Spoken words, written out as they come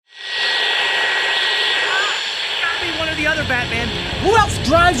or the other, Batman. Who else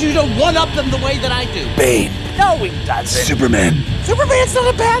drives you to one-up them the way that I do? Bane. No, he doesn't. Superman. Superman's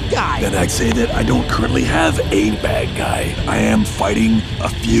not a bad guy. Then I'd say that I don't currently have a bad guy. I am fighting a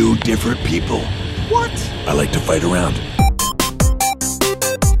few different people. What? I like to fight around.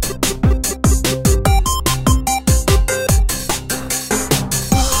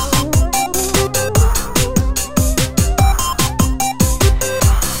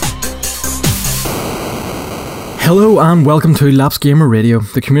 Hello and welcome to Lapsed Gamer Radio,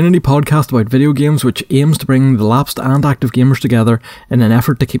 the community podcast about video games which aims to bring the lapsed and active gamers together in an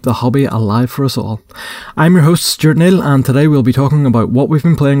effort to keep the hobby alive for us all. I'm your host Stuart Neal, and today we'll be talking about what we've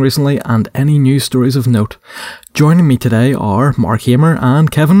been playing recently and any news stories of note. Joining me today are Mark Hamer and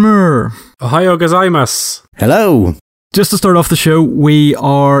Kevin Moore. Ohayo gozaimasu. Hello. Just to start off the show, we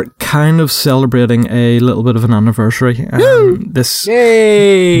are kind of celebrating a little bit of an anniversary. This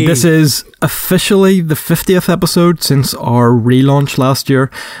is officially the 50th episode since our relaunch last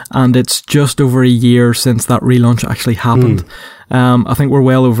year, and it's just over a year since that relaunch actually happened. I think we're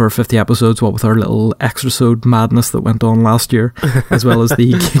well over 50 episodes, what with our little extra-sode madness that went on last year, as well as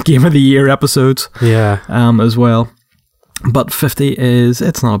the Game of the Year episodes as well. But 50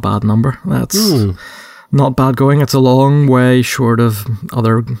 it's not a bad number. That's... Not bad going. It's a long way short of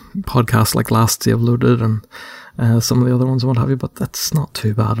other podcasts like Last Save Loaded and some of the other ones and what have you, but that's not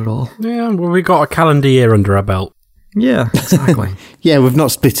too bad at all. Yeah, well, we got a calendar year under our belt. Yeah, exactly. Yeah, we've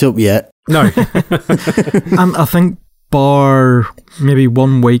not split up yet. No. And I think bar maybe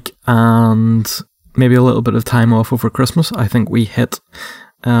 1 week and maybe a little bit of time off over Christmas, I think we hit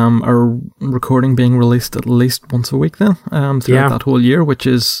our recording being released at least once a week then throughout that whole year, which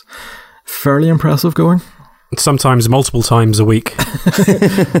is... fairly impressive going. Sometimes multiple times a week.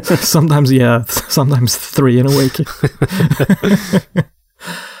 Sometimes 3 in a week.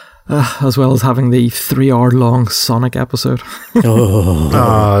 As well as having the 3-hour long Sonic episode.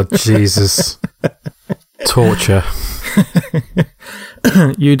 Oh, Jesus. Torture.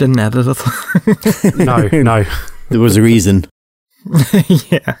 You didn't edit it. No. There was a reason.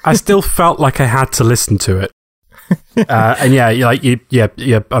 Yeah. I still felt like I had to listen to it. And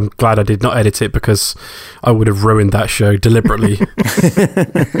I'm glad I did not edit it because I would have ruined that show deliberately.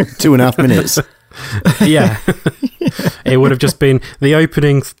 2.5 minutes. Yeah. It would have just been the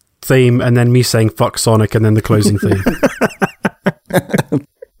opening theme and then me saying fuck Sonic and then the closing theme.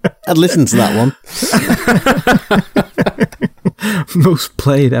 I'd listen to that one. Most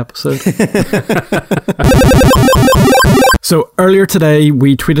played episode. So earlier today,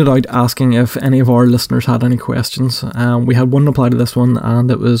 we tweeted out asking if any of our listeners had any questions. We had one reply to this one, and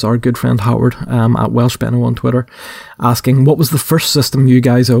it was our good friend Howard at Welshbeno on Twitter, asking what was the first system you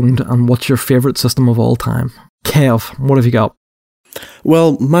guys owned and what's your favourite system of all time? Kev, what have you got?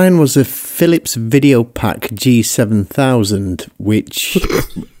 Well, mine was a Philips VideoPack G7000, which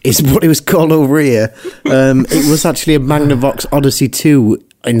is what it was called over here. It was actually a Magnavox Odyssey 2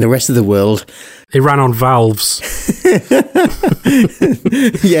 in the rest of the world. It ran on valves.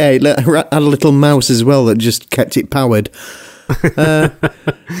 Yeah, it had a little mouse as well that just kept it powered.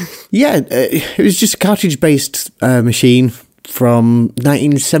 It was just a cartridge-based machine from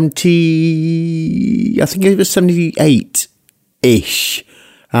 1970, I think it was 78-ish.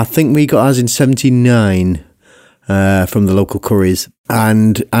 I think we got ours in 79 from the local Currys.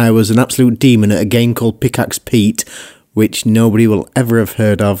 And I was an absolute demon at a game called Pickaxe Pete, which nobody will ever have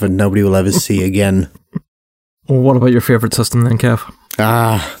heard of and nobody will ever see again. Well, what about your favourite system then, Kev?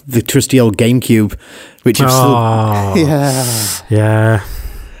 The trusty old GameCube, which I've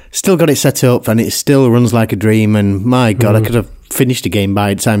still got it set up and it still runs like a dream, and my God, I could have finished a game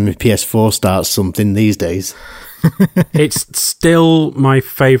by the time my PS4 starts something these days. It's still my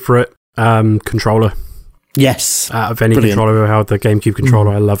favourite controller. Yes. Out of any controller I've ever held, the GameCube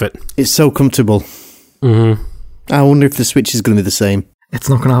controller, I love it. It's so comfortable. Mm-hmm. I wonder if the Switch is going to be the same. It's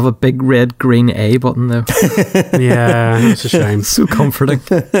not going to have a big red, green A button, though. Yeah, it's a shame. So comforting.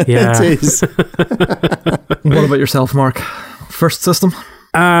 Yeah. It is. What about yourself, Mark? First system?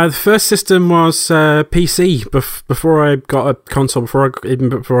 The first system was PC. Before I got a console, before I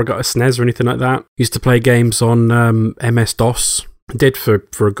got a SNES or anything like that, used to play games on MS-DOS. Did for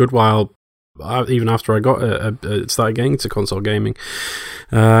a good while, even after I got started getting into console gaming.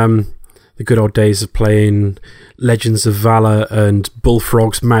 The good old days of playing Legends of Valor and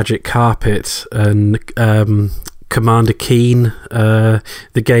Bullfrog's Magic Carpet and Commander Keen, the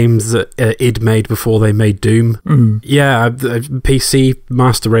games that id made before they made Doom. Yeah, PC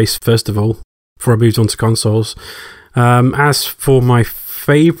Master Race first of all, before I moved on to consoles. As for my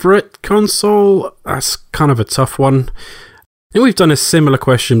favourite console, that's kind of a tough one. I think we've done a similar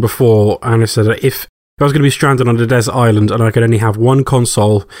question before, and I said if I was going to be stranded on a desert island and I could only have one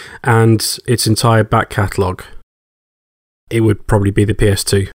console and its entire back catalogue, it would probably be the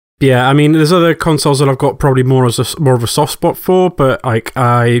PS2. Yeah, I mean, there's other consoles that I've got probably more of a soft spot for, but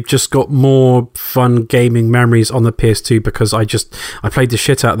I just got more fun gaming memories on the PS2 because I played the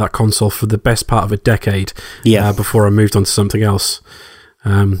shit out of that console for the best part of a decade before I moved on to something else.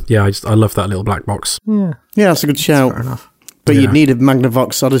 I love that little black box. Yeah, that's a good shout. Fair enough. But you'd need a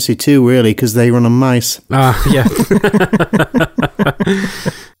Magnavox Odyssey too, really, because they run on mice. Yeah.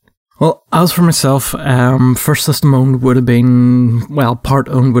 Well, as for myself, first system owned would have been, part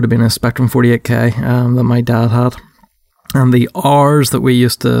owned would have been a Spectrum 48K that my dad had. And the hours that we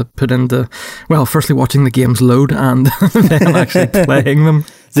used to put into, firstly watching the games load and then actually playing them.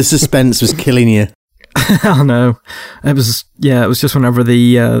 The suspense was killing you. I know. It was just whenever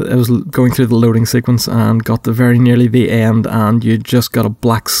it was going through the loading sequence and got to very nearly the end and you just got a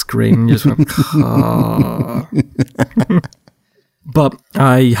black screen. You just went, oh. But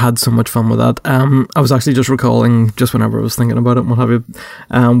I had so much fun with that. I was actually just recalling, just whenever I was thinking about it and what have you,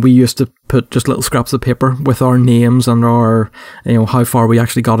 we used to put just little scraps of paper with our names and our, how far we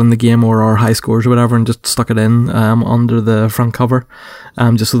actually got in the game or our high scores or whatever, and just stuck it in under the front cover,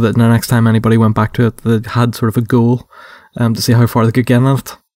 just so that the next time anybody went back to it, they had sort of a goal to see how far they could get in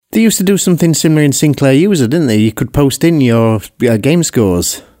it. They used to do something similar in Sinclair User, didn't they? You could post in your game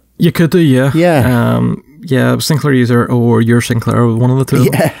scores. You could do, yeah. Yeah. Sinclair User or your Sinclair, one of the two.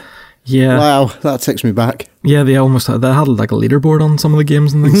 Yeah. Wow, that takes me back. Yeah, they had like a leaderboard on some of the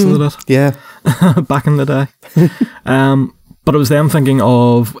games and things like that. Yeah. Back in the day. But it was them thinking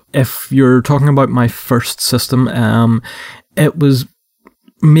of, if you're talking about my first system, it was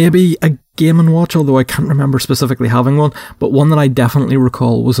maybe a Game & Watch, although I can't remember specifically having one, but one that I definitely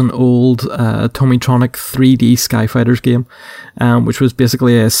recall was an old Tomitronic 3D Skyfighters game, which was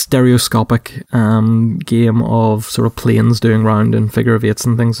basically a stereoscopic game of sort of planes doing round in figure of eights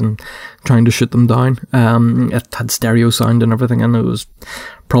and things and trying to shoot them down. It had stereo sound and everything, and it was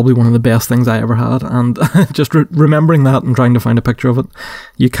probably one of the best things I ever had. And just remembering that and trying to find a picture of it,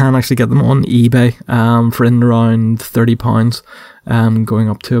 you can actually get them on eBay for in around £30. Going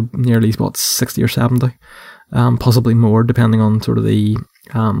up to nearly 60 or 70, possibly more, depending on sort of the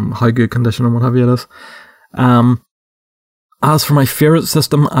how good condition and what have you it is. As for my favourite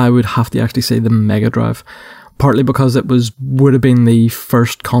system, I would have to actually say the Mega Drive, partly because it would have been the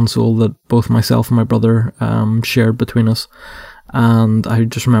first console that both myself and my brother shared between us. And I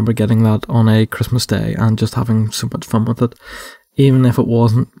just remember getting that on a Christmas day and just having so much fun with it. Even if it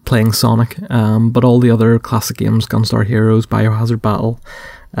wasn't playing Sonic, but all the other classic games, Gunstar Heroes, Biohazard Battle,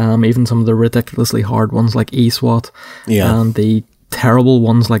 even some of the ridiculously hard ones like eSWAT, and the terrible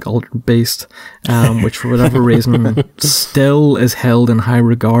ones like Altered Beast, which for whatever reason still is held in high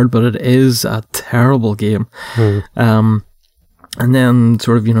regard, but it is a terrible game. And then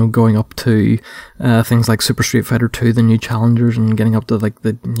sort of, going up to things like Super Street Fighter 2, the new challengers, and getting up to like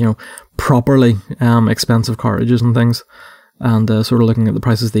the, properly expensive cartridges and things. And sort of looking at the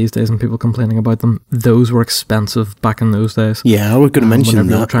prices these days and people complaining about them, those were expensive back in those days. Yeah, I was going to mention that.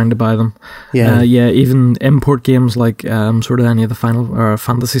 Whenever you were trying to buy them. Yeah. Even import games like sort of any of the Final or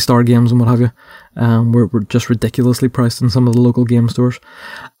Phantasy Star games and what have you, were just ridiculously priced in some of the local game stores.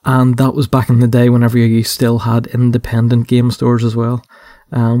 And that was back in the day whenever you still had independent game stores as well.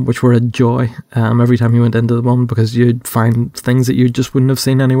 Which were a joy every time you went into the one, because you'd find things that you just wouldn't have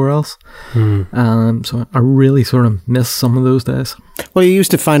seen anywhere else. So I really sort of miss some of those days. Well, you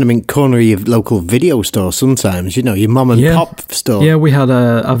used to find them in corner of your local video store sometimes, your mum and pop store. Yeah, we had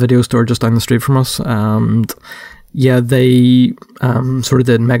a video store just down the street from us, and they sort of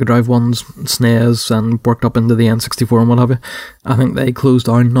did Mega Drive ones, SNES, and worked up into the N64 and what have you. I think they closed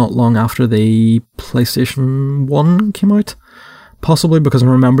down not long after the PlayStation 1 came out. Possibly because I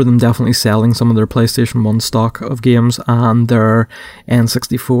remember them definitely selling some of their PlayStation 1 stock of games and their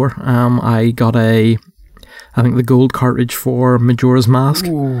N64. I got I think the gold cartridge for Majora's Mask.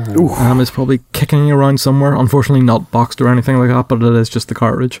 It's probably kicking around somewhere. Unfortunately not boxed or anything like that, but it is just the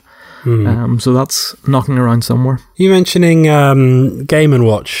cartridge. So that's knocking around somewhere. You mentioning Game &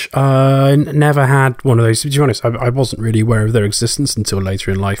 Watch. I never had one of those. To be honest, I wasn't really aware of their existence until later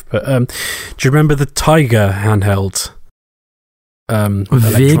in life. But do you remember the Tiger handheld?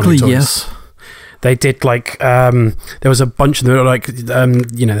 Vaguely, yes. They did there was a bunch of them, like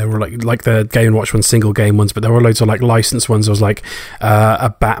they were like the Game & Watch ones, single game ones, but there were loads of like licensed ones. There was like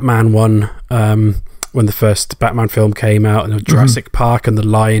a Batman one when the first Batman film came out, and Jurassic Park and the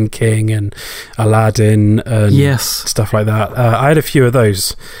Lion King and Aladdin and stuff like that. I had a few of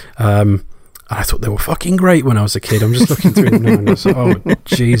those. And I thought they were fucking great when I was a kid. I'm just looking through them now and I was like, oh,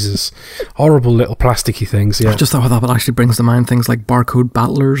 Jesus. Horrible little plasticky things, yeah. I just thought that actually brings to mind things like Barcode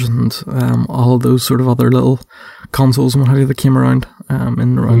Battlers and all of those sort of other little consoles and what have you that came around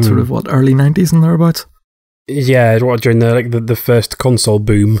in around sort of, early 90s and thereabouts? Yeah, during the first console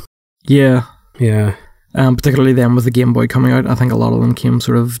boom. Yeah. Yeah. Particularly then with the Game Boy coming out, I think a lot of them came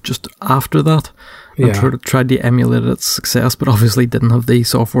sort of just after that and tried to emulate its success, but obviously didn't have the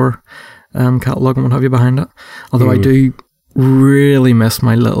software catalogue and what have you behind it. Although I do really miss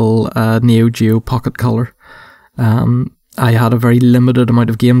my little Neo Geo Pocket Color. I had a very limited amount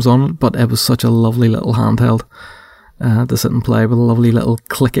of games on it, but it was such a lovely little handheld to sit and play with a lovely little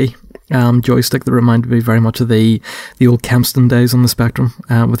clicky joystick that reminded me very much of the old Kempston days on the Spectrum,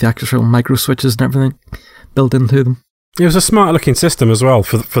 with the actual micro switches and everything built into them. It was a smart looking system as well,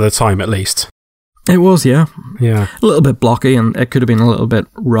 for the time at least. It was, yeah. Yeah. A little bit blocky, and it could have been a little bit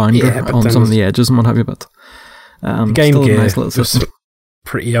rounder on some of the edges and what have you, but Game still Gear a nice little system. was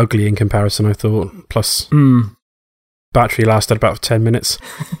pretty ugly in comparison, I thought. Plus, battery lasted about 10 minutes.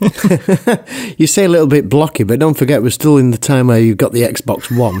 You say a little bit blocky, but don't forget we're still in the time where you got the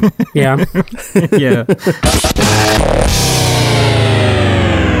Xbox One. Yeah. Yeah.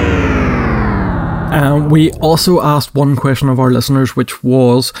 We also asked one question of our listeners, which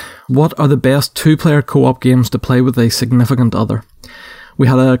was, what are the best two-player co-op games to play with a significant other? We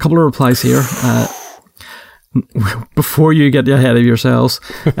had a couple of replies here. Before you get ahead of yourselves,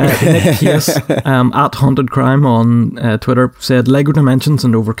 Nick Case at Haunted Crime on Twitter said Lego Dimensions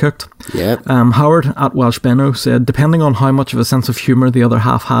and Overcooked. Yep. Howard at Welsh Benno said, depending on how much of a sense of humour the other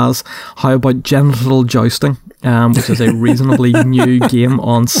half has, how about genital jousting, which is a reasonably new game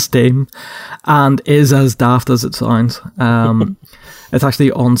on Steam and is as daft as it sounds. It's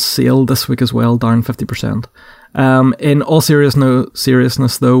actually on sale this week as well, down 50%. In all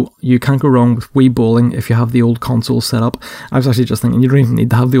seriousness though, you can't go wrong with Wii Bowling if you have the old console set up. I was actually just thinking you don't even need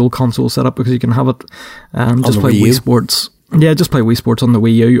to have the old console set up because you can have it just play Wii Sports. Yeah, just play Wii Sports on the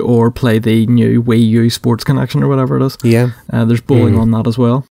Wii U or play the new Wii U Sports Connection or whatever it is. Yeah. There's bowling on that as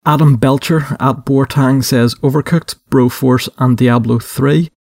well. Adam Belcher at Bortang says Overcooked, Broforce and Diablo 3.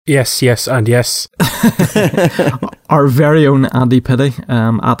 Yes, and yes. Our very own Andy Piddy,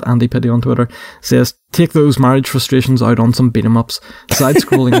 at Andy Piddy on Twitter, says, take those marriage frustrations out on some beat-em-ups,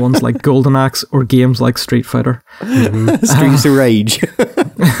 side-scrolling ones like Golden Axe or games like Street Fighter. Streets of Rage.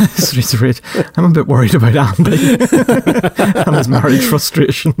 Streets of Rage. I'm a bit worried about Andy and his marriage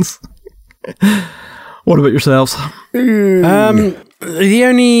frustrations. What about yourselves? The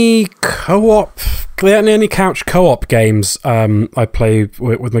only couch co-op games I play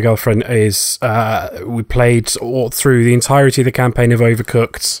with my girlfriend is we played all through the entirety of the campaign of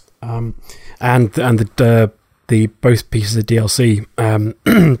Overcooked, and the both pieces of DLC,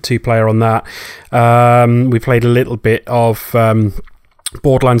 2-player on that. We played a little bit of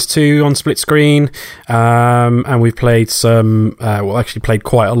Borderlands 2 on split screen, and we've played played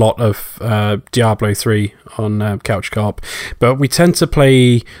quite a lot of Diablo 3 on couch co-op, but we tend to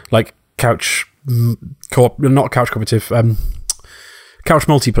play like couch co-op, not couch cooperative, couch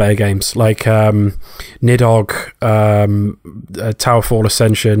multiplayer games like Nidhogg, Towerfall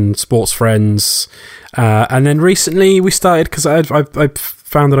Ascension, Sports Friends, and then recently we started, because I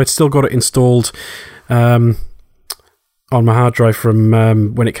found that I'd still got it installed on my hard drive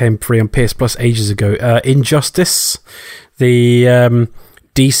from when it came free on PS Plus ages ago. Injustice, the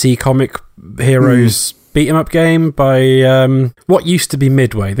DC comic heroes beat 'em up game by what used to be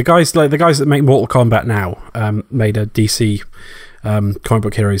Midway. The guys that make Mortal Kombat now made a DC comic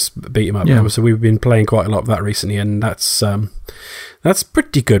book heroes beat 'em up. Yeah. So we've been playing quite a lot of that recently, and that's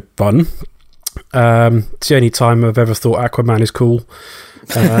pretty good fun. It's the only time I've ever thought Aquaman is cool.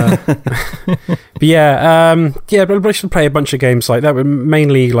 But but I should play a bunch of games like that,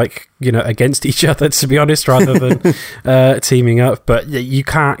 mainly like, against each other, to be honest, rather than teaming up. But you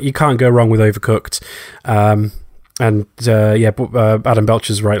can't go wrong with Overcooked. Adam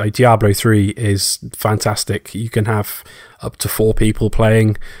Belcher's right. Like Diablo 3 is fantastic. You can have up to 4 people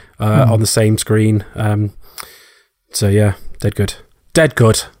playing on the same screen. So yeah, dead good.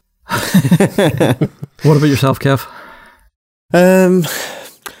 What about yourself, Kev?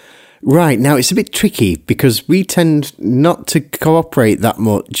 Right, now it's a bit tricky because we tend not to cooperate that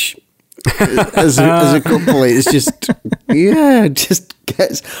much as a couple. It's just,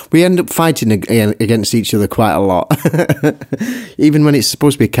 we end up fighting against each other quite a lot. Even when it's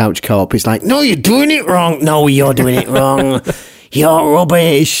supposed to be couch co-op, it's like, no, you're doing it wrong. No, you're doing it wrong. You're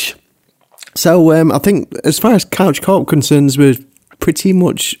rubbish. So I think as far as couch co-op concerns, we're pretty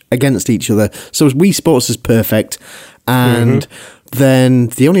much against each other. So Wii Sports is perfect, and then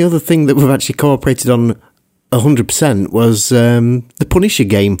the only other thing that we've actually cooperated on 100% was the Punisher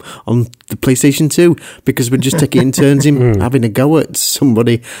game on the PlayStation 2, because we're just taking in turns in having a go at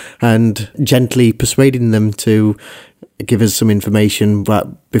somebody and gently persuading them to give us some information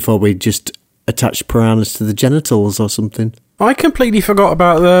before we just attach piranhas to the genitals or something. I completely forgot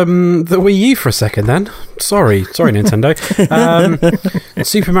about the Wii U for a second then. Sorry, Nintendo.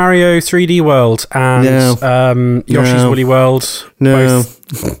 Super Mario 3D World and Yoshi's Woolly World. No.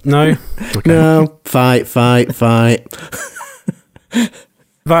 Both. No? Okay. No. Fight.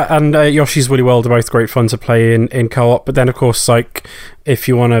 That and Yoshi's Woolly World are both great fun to play in co-op, but then of course, like, if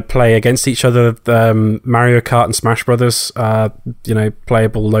you want to play against each other, Mario Kart and Smash Brothers are,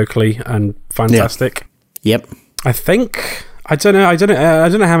 playable locally and fantastic. Yep. I think... I don't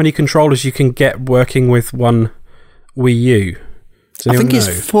know how many controllers you can get working with one Wii U. I think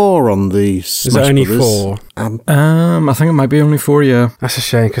it's 4 on the Smash Is it only Brothers. 4? I think it might be only 4, yeah. That's a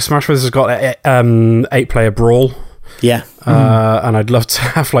shame, because Smash Brothers has got 8-player brawl. Yeah. And I'd love to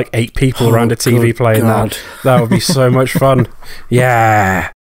have like 8 people around a TV playing that. That would be so much fun.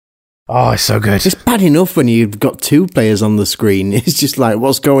 Yeah. Oh, it's so good. It's bad enough when you've got 2 players on the screen. It's just like,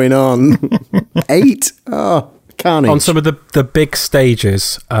 what's going on? 8? Oh, carnage. On some of the big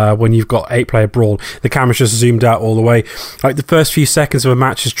stages, when you've got 8-player brawl, the camera's just zoomed out all the way. Like, the first few seconds of a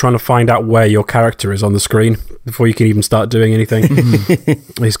match is trying to find out where your character is on the screen before you can even start doing anything.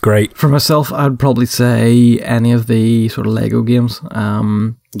 It's great. For myself, I'd probably say any of the sort of Lego games.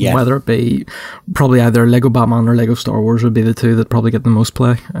 Whether it be probably either Lego Batman or Lego Star Wars would be the 2 that probably get the most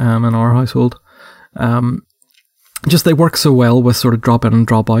play in our household. Just they work so well with sort of drop in and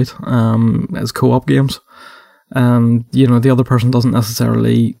drop out as co-op games. The other person doesn't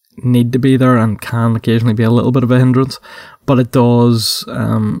necessarily need to be there and can occasionally be a little bit of a hindrance, but it does,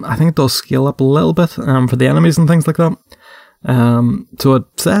 I think it does scale up a little bit for the enemies and things like that. So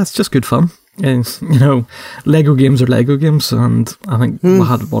it's just good fun. It's, Lego games are Lego games, and I think we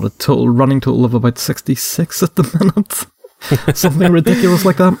had a running total of about 66 at the minute. Something ridiculous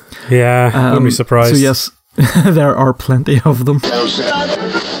like that. Yeah, wouldn't be surprised. So yes, there are plenty of them.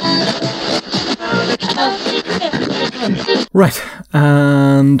 Right,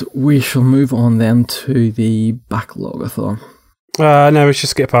 and we shall move on then to the backlog-a-thon. No, we should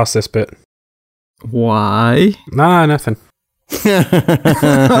skip past this bit. Why? No, nothing.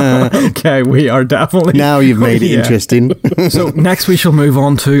 Okay, we are definitely... Now you've made it interesting. So next we shall move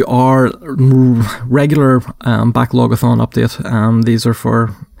on to our regular backlog-a-thon update. These are for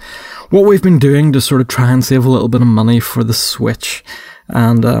what we've been doing to sort of try and save a little bit of money for the Switch.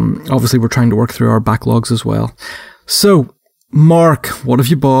 And obviously we're trying to work through our backlogs as well. So, Mark, what have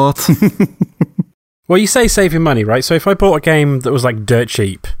you bought? Well, you say saving money, right? So if I bought a game that was like dirt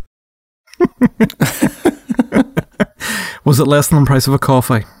cheap... Was it less than the price of a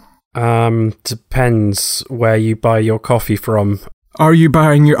coffee? Depends where you buy your coffee from. Are you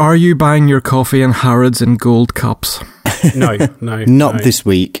buying your coffee in Harrods in gold cups? No. Not this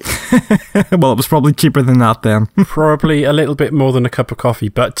week. Well, it was probably cheaper than that then. Probably a little bit more than a cup of coffee.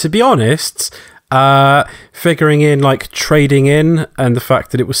 But to be honest, figuring in like trading in and the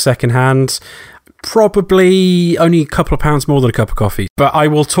fact that it was secondhand, probably only a couple of pounds more than a cup of coffee. But I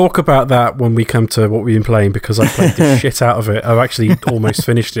will talk about that when we come to what we've been playing, because I played the shit out of it. I've actually almost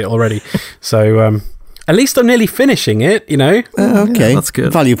finished it already. So at least I'm nearly finishing it, Okay. Yeah, that's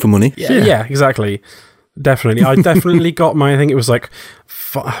good. Value for money. Yeah, exactly. Definitely. I definitely got I think it was like,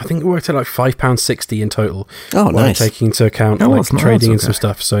 I think it worked out like £5.60 in total. Oh, nice. Taking into account trading and some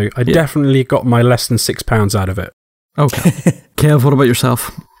stuff. So I definitely got my less than £6 out of it. Okay. Kev, what about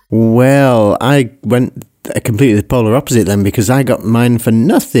yourself? Well, I went completely the polar opposite then, because I got mine for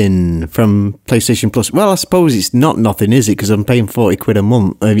nothing from PlayStation Plus. Well, I suppose it's not nothing, is it? Because I'm paying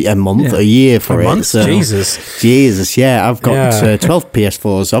 £40 a year for it. So. Jesus, yeah. I've got 12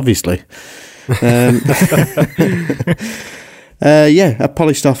 PS4s, obviously. I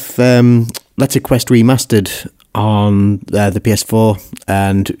polished off Letter Quest Remastered on the PS4,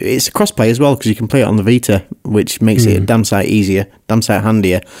 and it's a crossplay as well, because you can play it on the Vita, which makes it a damn sight easier, damn sight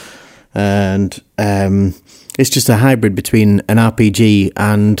handier. And it's just a hybrid between an RPG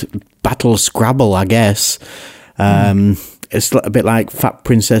and Battle Scrabble, I guess. It's a bit like Fat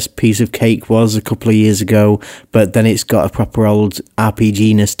Princess Piece of Cake was a couple of years ago, but then it's got a proper old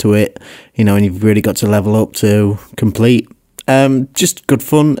RPG-ness to it, and you've really got to level up to complete. Just good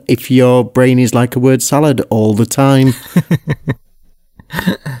fun if your brain is like a word salad all the time.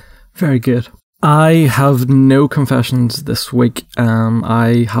 Very good. I have no confessions this week.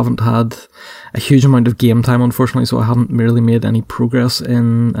 I haven't had a huge amount of game time, unfortunately, so I haven't really made any progress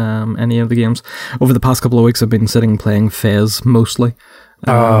in any of the games. Over the past couple of weeks, I've been sitting playing Fez mostly.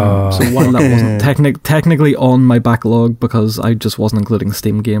 So while that wasn't technically on my backlog because I just wasn't including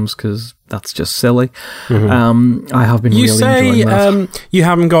Steam games because that's just silly, I have been really enjoying that. You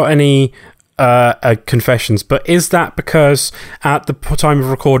haven't got any confessions, but is that because at the time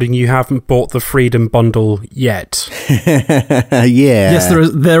of recording you haven't bought the Freedom Bundle yet? Yeah. Yes,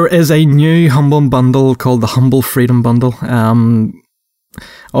 there is a new Humble Bundle called the Humble Freedom Bundle.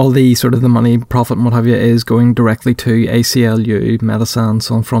 All the sort of the money, profit and what have you is going directly to ACLU, Médecins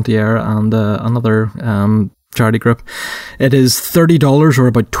Sans Frontières and another charity group. It is $30 or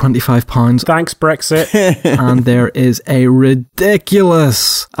about £25. Thanks, Brexit. And there is a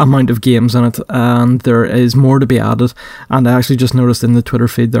ridiculous amount of games in it, and there is more to be added. And I actually just noticed in the Twitter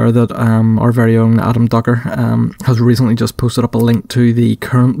feed there that our very own Adam Ducker has recently just posted up a link to the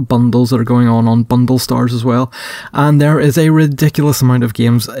current bundles that are going on Bundle Stars as well. And there is a ridiculous amount of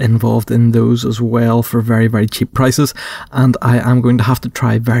games involved in those as well for very, very cheap prices. And I am going to have to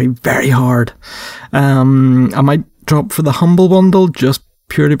try very, very hard. I might drop for the Humble Bundle just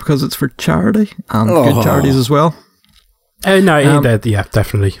purely because it's for charity and good charities as well. Yeah,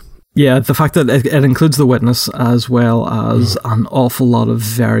 definitely. Yeah, the fact that it includes The Witness as well as an awful lot of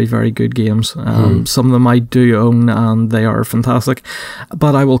very, very good games. Some of them I do own and they are fantastic,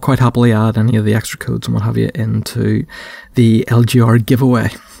 but I will quite happily add any of the extra codes and what have you into the LGR giveaway.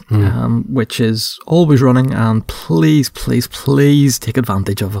 Which is always running, and please, please, please take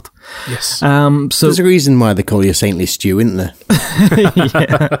advantage of it. Yes. So there's a reason why they call you Saintly Stew, isn't there?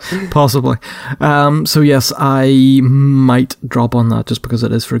 Yeah, possibly. So yes, I might drop on that just because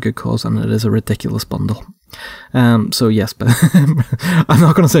it is for a good cause and it is a ridiculous bundle. So yes, but I'm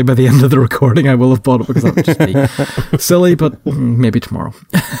not going to say by the end of the recording I will have bought it because that would just be silly, but maybe tomorrow.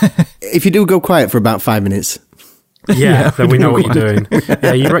 If you do go quiet for about 5 minutes... Yeah, then we know what you're doing.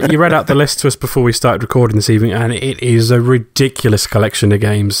 Yeah, you read out the list to us before we started recording this evening, and it is a ridiculous collection of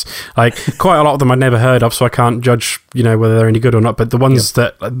games. Like, quite a lot of them I'd never heard of, so I can't judge, whether they're any good or not. But the ones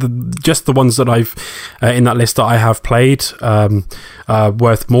just the ones that I've in that list that I have played, are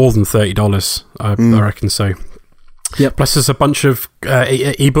worth more than $30. I reckon so. Yep. Plus, there's a bunch of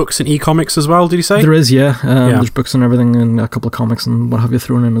e-books and e-comics as well, did you say? There is, yeah. There's books and everything and a couple of comics and what have you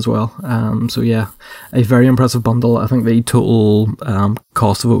thrown in as well. So, yeah, a very impressive bundle. I think the total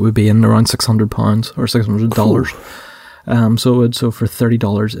cost of it would be in around £600 or $600. So for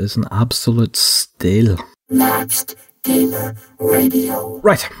 $30 is an absolute steal. Lapsed Gamer Radio.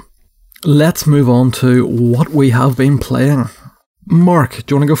 Right. Let's move on to what we have been playing. Mark,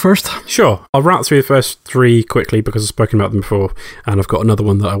 do you want to go first? Sure. I'll route through the first three quickly because I've spoken about them before, and I've got another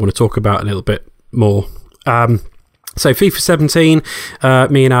one that I want to talk about a little bit more. So FIFA 17,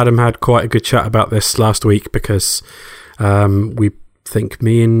 me and Adam had quite a good chat about this last week because we think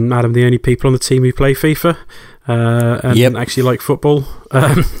me and Adam are the only people on the team who play FIFA and actually like football.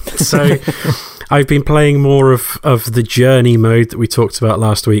 So I've been playing more of the journey mode that we talked about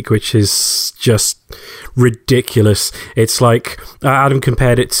last week, which is just ridiculous. It's like Adam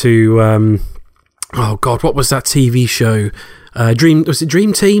compared it to what was that TV show? Was it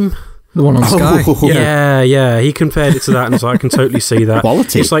Dream Team? The one on Sky. Yeah. He compared it to that, and so I can totally see that.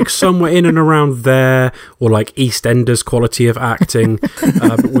 Quality. It's like somewhere in and around there, or like EastEnders quality of acting,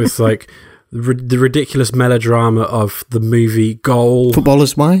 but with like the ridiculous melodrama of the movie Goal.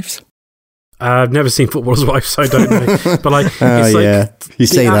 Footballers' Wives? I've never seen Footballers' Wives, so I don't know. But like, it's like you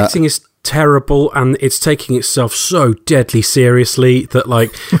say the that. acting is terrible, and it's taking itself so deadly seriously that,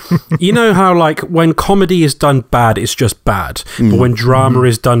 like, you know how like when comedy is done bad, it's just bad, but when drama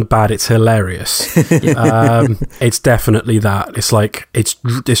is done bad, it's hilarious. It's definitely that. It's like it's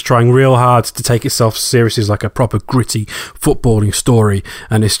trying real hard to take itself seriously as like a proper gritty footballing story,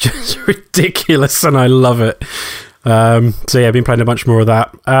 and it's just ridiculous, and I love it. So yeah, I've been playing a bunch more of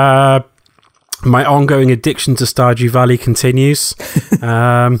that. My ongoing addiction to Stardew Valley continues.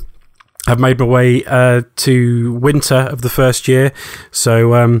 I've made my way to winter of the first year,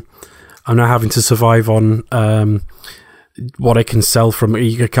 so I'm now having to survive on what I can sell from.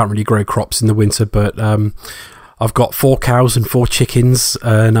 You can't really grow crops in the winter, but I've got 4 cows and 4 chickens,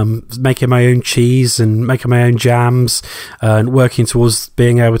 and I'm making my own cheese and making my own jams, and working towards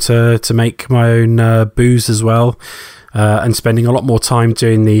being able to make my own booze as well. And spending a lot more time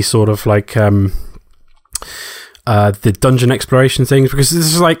doing the sort of like the dungeon exploration things, because this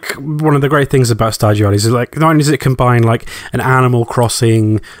is like one of the great things about Stardew Valley is like not only does it combine like an Animal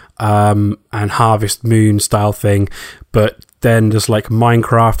Crossing and Harvest Moon style thing, but Then there's like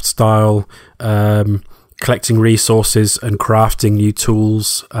Minecraft style collecting resources and crafting new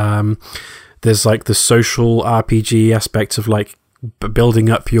tools. There's like the social RPG aspect of like building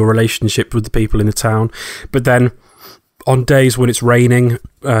up your relationship with the people in the town. But then on days when it's raining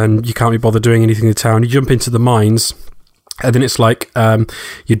and you can't be bothered doing anything in the town, you jump into the mines. And then it's like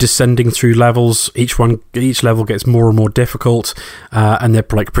you're descending through levels. Each level gets more and more difficult, and they're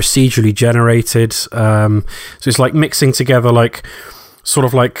like procedurally generated. So it's like mixing together, like sort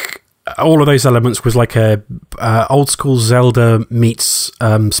of like all of those elements was like a old school Zelda meets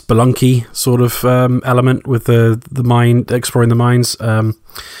Spelunky sort of element with the mine, exploring the mines.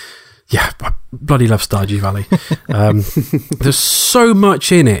 Yeah, I bloody love Stardew Valley. There's so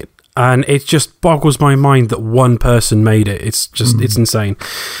much in it. And it just boggles my mind that one person made it. It's just, it's insane.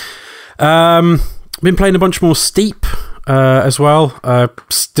 Been playing a bunch more Steep as well.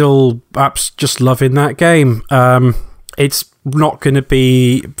 Still, perhaps just loving that game. It's not going to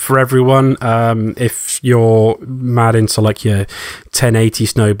be for everyone. If you're mad into like your 1080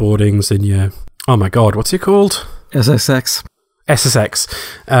 snowboardings and your, oh my god, what's it called? SSX.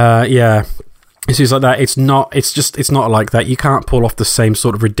 Yeah. Issues like that, it's not like that. You can't pull off the same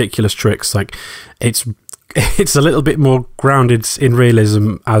sort of ridiculous tricks. Like it's a little bit more grounded in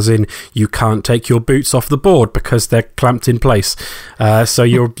realism, as in you can't take your boots off the board because they're clamped in place. So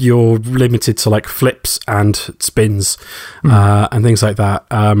you're limited to like flips and spins and things like that.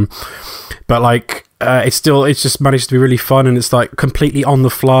 But like it's just managed to be really fun, and it's like completely on the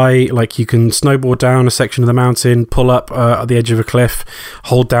fly. Like you can snowboard down a section of the mountain, pull up at the edge of a cliff,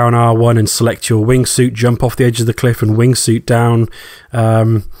 hold down R1 and select your wingsuit, jump off the edge of the cliff and wingsuit down,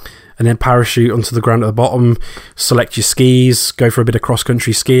 and then parachute onto the ground at the bottom, select your skis, go for a bit of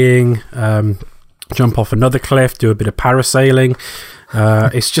cross-country skiing, jump off another cliff, do a bit of parasailing.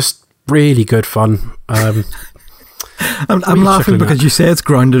 It's just really good fun. I'm laughing because you say it's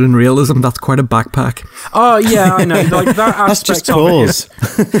grounded in realism. That's quite a backpack. Oh yeah, I know. Like that aspect of it.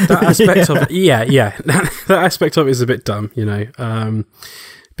 That aspect of it. Yeah. That aspect of it is a bit dumb, you know.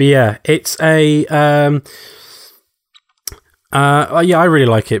 But yeah, it's a. Yeah, I really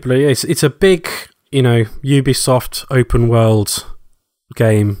like it. But it's a big, you know, Ubisoft open world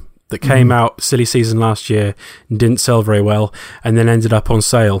game that came out silly season last year and didn't sell very well, and then ended up on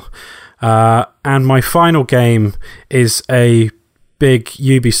sale. And my final game is a big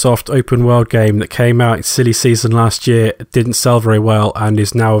Ubisoft open world game that came out silly season last year, didn't sell very well, and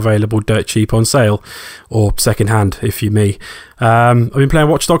is now available dirt cheap on sale, or second hand if you me. I've been playing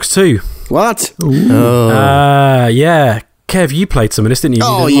Watch Dogs 2. What? Yeah. Kev, you played some of this, didn't you?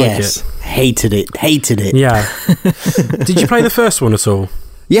 Oh, you yes. Like Hated it. Yeah. Did you play the first one at all?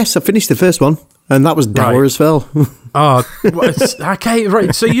 Yes, I finished the first one, and that was dour as well. Oh, okay,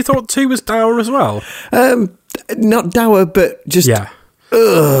 right. So you thought 2 was dour as well? Not dour, but just... Yeah.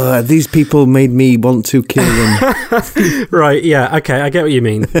 These people made me want to kill them. Right, yeah, okay, I get what you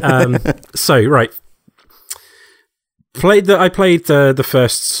mean. So, right. I played the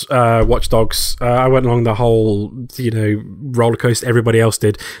first Watch Dogs. I went along the whole, you know, roller coaster everybody else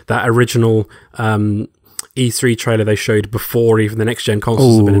did. That original E3 trailer they showed before even the next gen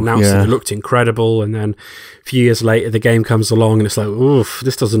consoles had been announced, and it looked incredible. And then a few years later, the game comes along, and it's like, oof,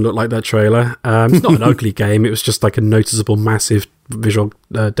 this doesn't look like that trailer. It's not an ugly game; it was just like a noticeable, massive visual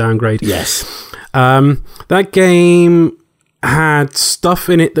downgrade. Yes, that game had stuff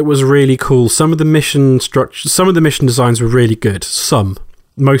in it that was really cool. Some of the mission designs were really good.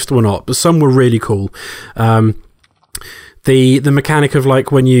 Most were not, but some were really cool. The mechanic of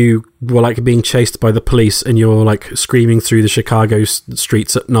like when you were like being chased by the police and you're like screaming through the Chicago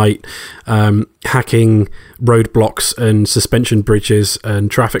streets at night, hacking roadblocks and suspension bridges and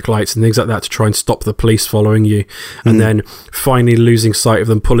traffic lights and things like that to try and stop the police following you, and then finally losing sight of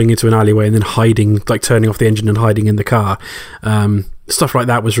them, pulling into an alleyway and then hiding, like turning off the engine and hiding in the car. Stuff like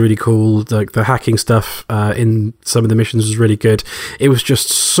that was really cool. The hacking stuff in some of the missions was really good. It was just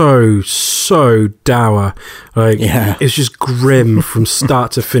so dour. Like, it's just grim from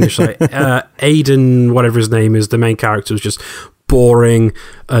start to finish. Like Aiden, whatever his name is, the main character, was just boring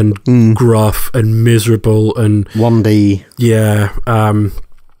and gruff and miserable and 1D. Yeah.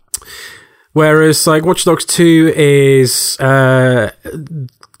 Whereas like Watch Dogs 2 is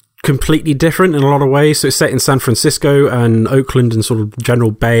completely different in a lot of ways. So it's set in San Francisco and Oakland and sort of general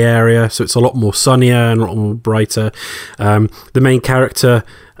Bay Area, so it's a lot more sunnier and a lot more brighter. The main character,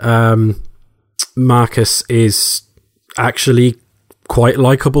 Marcus, is actually quite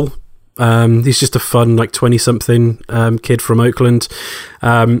likable. He's just a fun, like 20-something kid from Oakland.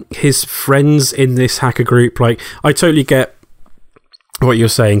 His friends in this hacker group, like, I totally get what you're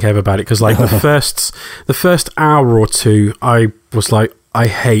saying, Kev, about it, because like the first hour or two, I was like, I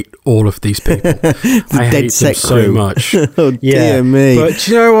hate all of these people. I hate them so much. Oh, dear me. But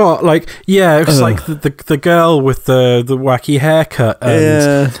you know what? Like, yeah, it's like the girl with the wacky haircut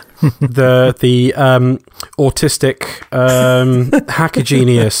and the autistic hacker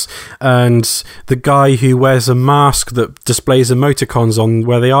genius and the guy who wears a mask that displays emoticons on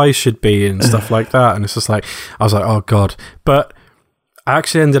where the eyes should be and stuff like that. And it's just like, I was like, oh God. But I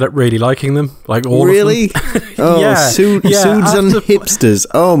actually ended up really liking them, like all of them. Oh, yeah, Suits and hipsters.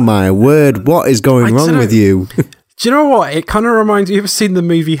 Oh my word, what is going wrong with you? Do you know what? It kind of reminds me, you ever seen the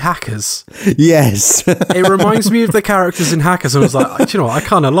movie Hackers? Yes. It reminds me of the characters in Hackers, and I was like, do you know what? I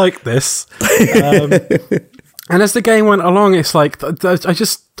kind of like this. And as the game went along, it's like, I've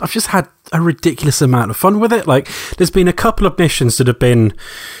just had a ridiculous amount of fun with it. Like, there's been a couple of missions that have been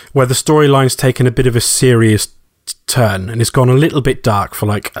where the storyline's taken a bit of a serious turn and it's gone a little bit dark for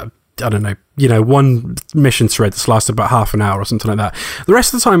like I don't know, one mission thread that's lasted about half an hour or something like that. The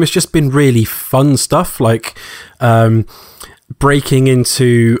rest of the time it's just been really fun stuff, like breaking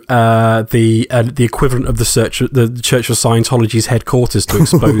into the equivalent of the Church of Scientology's headquarters to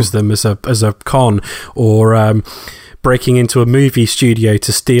expose them as a con, or breaking into a movie studio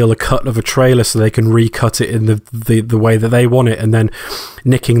to steal a cut of a trailer so they can recut it in the way that they want it, and then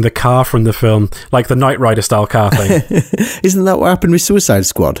nicking the car from the film, like the Knight Rider style car thing. Isn't that what happened with Suicide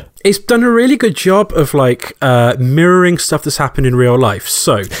Squad? It's done a really good job of like mirroring stuff that's happened in real life.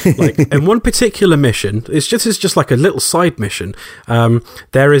 So, like in one particular mission, it's just like a little side mission.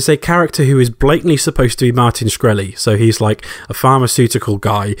 There is a character who is blatantly supposed to be Martin Shkreli. So he's like a pharmaceutical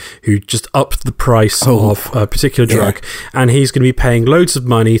guy who just upped the price of a particular drug, and he's going to be paying loads of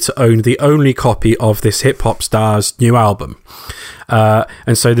money to own the only copy of this hip hop star's new album.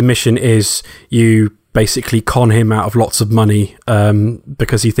 And so the mission is you basically con him out of lots of money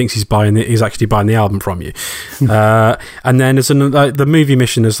because he thinks he's actually buying the album from you. And then there's the movie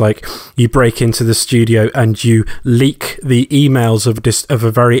mission is like you break into the studio and you leak the emails of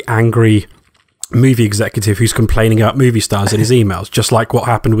a very angry movie executive who's complaining about movie stars in his emails, just like what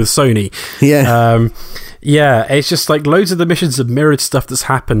happened with Sony. Yeah, it's just like loads of the missions have mirrored stuff that's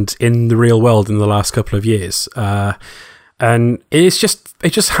happened in the real world in the last couple of years. And it just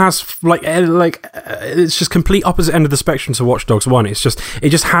has it's just complete opposite end of the spectrum to Watch Dogs 1. It just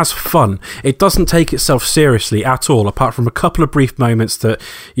has fun. It doesn't take itself seriously at all, apart from a couple of brief moments that,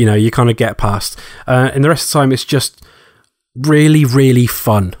 you kind of get past. And the rest of the time, it's just really, really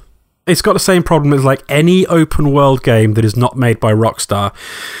fun. It's got the same problem as like any open world game that is not made by Rockstar.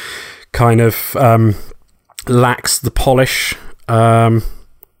 Kind of lacks the polish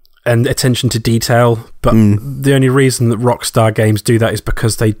and attention to detail, but the only reason that Rockstar games do that is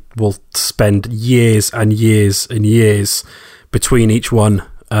because they will spend years and years and years between each one,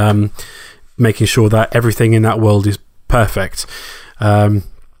 making sure that everything in that world is perfect. And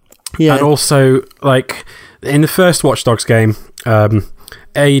also, like in the first Watch Dogs game,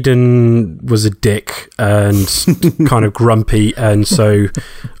 Aiden was a dick and kind of grumpy, and so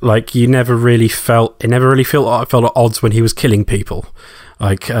like you never really felt at odds when he was killing people,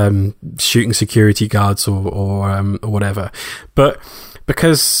 like shooting security guards or whatever. But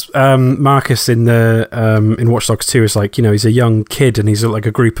because Marcus in Watch Dogs 2 is like, he's a young kid and he's like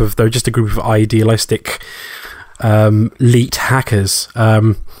a group of idealistic elite hackers,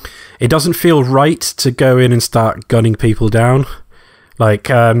 it doesn't feel right to go in and start gunning people down.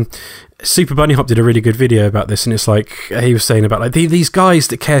 Like Super Bunny Hop did a really good video about this, and it's like he was saying about like these guys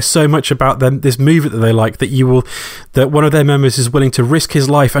that care so much about this movement that they like that one of their members is willing to risk his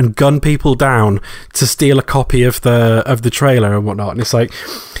life and gun people down to steal a copy of the trailer and whatnot. And it's like,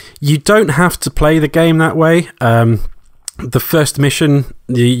 you don't have to play the game that way. The first mission,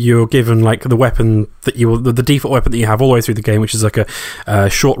 you're given like the weapon the default weapon that you have all the way through the game, which is like a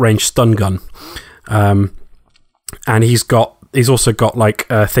short range stun gun, and he's also got like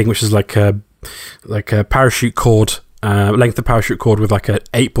a thing which is like a parachute cord, length of parachute cord with like an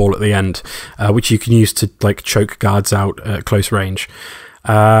 8-ball at the end, which you can use to like choke guards out at close range.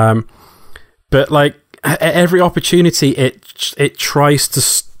 But like at every opportunity, it tries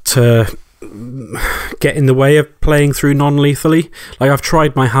to get in the way of playing through non-lethally. Like I've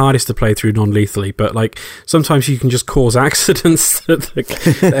tried my hardest to play through non-lethally, but like sometimes you can just cause accidents that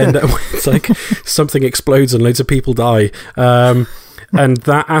end up it's like something explodes and loads of people die, and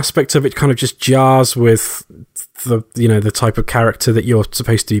that aspect of it kind of just jars with the type of character that you're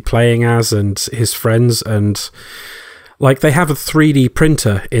supposed to be playing as and his friends. And like they have a 3D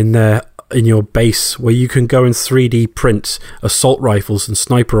printer in their in your base where you can go and 3D print assault rifles and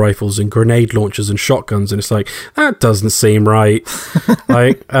sniper rifles and grenade launchers and shotguns, and it's like, that doesn't seem right.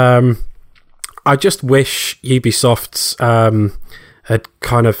 Like, I just wish Ubisoft had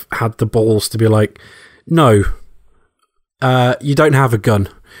kind of had the balls to be like, no, you don't have a gun.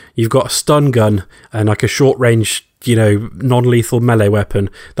 You've got a stun gun and like a short range, non-lethal melee weapon.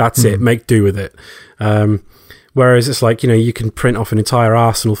 That's it. Make do with it. Whereas it's like, you can print off an entire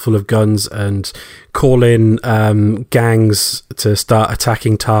arsenal full of guns and call in gangs to start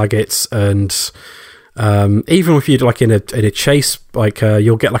attacking targets. And even if you're like in a chase, like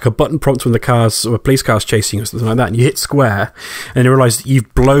you'll get like a button prompt when the cars or police cars chasing you or something like that, and you hit square and you realise that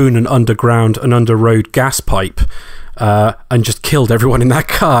you've blown an under-road gas pipe and just killed everyone in that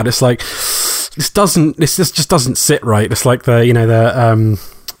car. And it's like, this just doesn't sit right. It's like the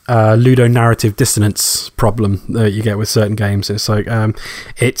ludonarrative dissonance problem that you get with certain games. It's like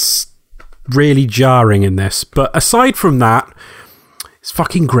it's really jarring in this, but aside from that, it's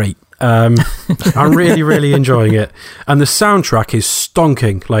fucking great. I'm really, really enjoying it, and the soundtrack is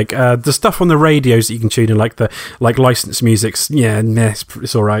stonking. Like the stuff on the radios that you can tune in, like the licensed music's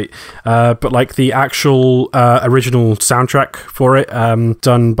it's all right. But like the actual original soundtrack for it,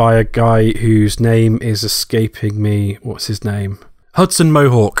 done by a guy whose name is escaping me. What's his name? Hudson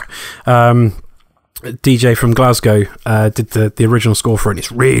Mohawk. DJ from Glasgow did the original score for it, and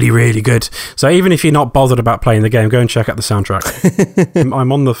it's really, really good. So even if you're not bothered about playing the game, go and check out the soundtrack.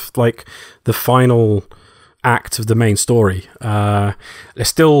 I'm on the final act of the main story. There's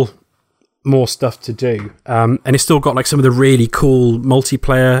still more stuff to do, and it's still got like some of the really cool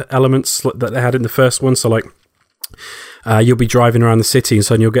multiplayer elements that they had in the first one. So like you'll be driving around the city and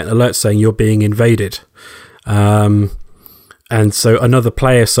suddenly you'll get an alert saying you're being invaded. And so another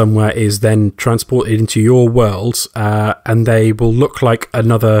player somewhere is then transported into your world, and they will look like any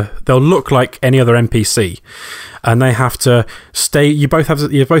other NPC, and they have to stay. You're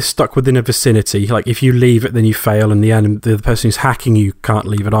both stuck within a vicinity. Like if you leave it, then you fail, and the person who's hacking you can't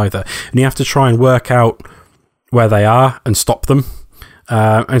leave it either. And you have to try and work out where they are and stop them.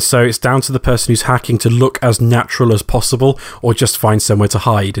 And so it's down to the person who's hacking to look as natural as possible, or just find somewhere to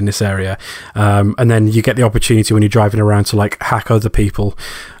hide in this area. And then you get the opportunity when you're driving around to like hack other people.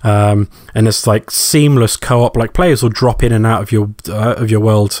 And it's like seamless co-op. Like players will drop in and out of your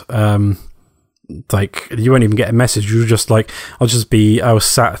world. Like you won't even get a message. You're just like, I was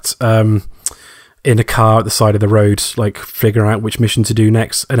sat in a car at the side of the road, like figuring out which mission to do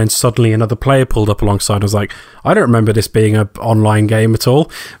next, and then suddenly another player pulled up alongside. I was like, I don't remember this being an online game at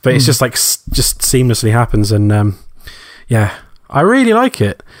all, but it's just like just seamlessly happens. And I really like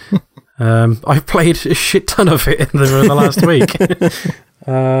it. I've played a shit ton of it in the last week.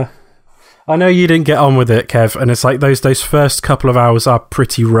 I know you didn't get on with it, Kev, and it's like those first couple of hours are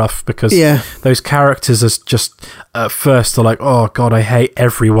pretty rough because those characters are just at first are like, oh god, I hate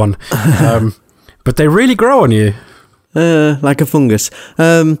everyone. But they really grow on you. Like a fungus.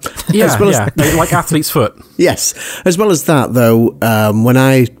 Like athlete's foot. Yes. As well as that, though, when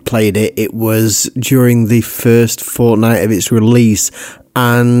I played it, it was during the first fortnight of its release,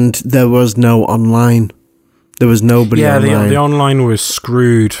 and there was no online. There was nobody online. The online was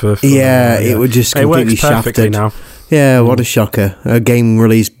screwed for it was just completely shafted. Now. Yeah, what a shocker. A game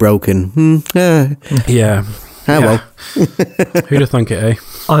release broken. Yeah. Well. Who'd have thunk it, eh?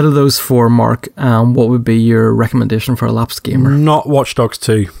 Out of those four, Mark, what would be your recommendation for a lapsed gamer? Not Watch Dogs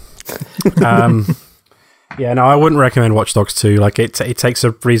 2. I wouldn't recommend Watch Dogs 2. Like it takes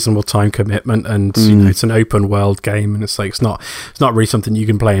a reasonable time commitment, and it's an open world game, and it's like it's not really something you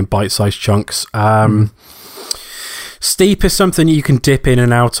can play in bite-sized chunks. Steep is something you can dip in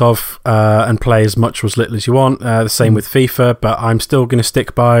and out of and play as much or as little as you want. The same with FIFA, but I'm still going to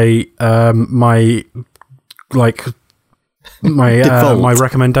stick by my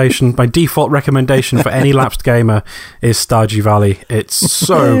default recommendation for any lapsed gamer is Stardew Valley. It's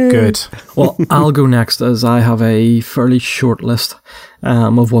so good. Well, I'll go next, as I have a fairly short list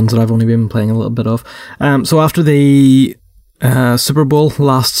of ones that I've only been playing a little bit of. So after the Super Bowl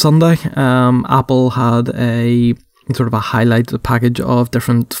last Sunday, Apple had a sort of a highlight package of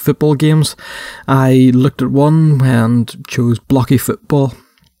different football games. I looked at one and chose Blocky Football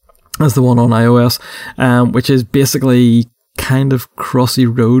as the one on iOS, which is basically kind of Crossy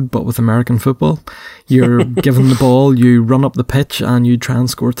Road but with American football. You're given the ball, you run up the pitch and you try and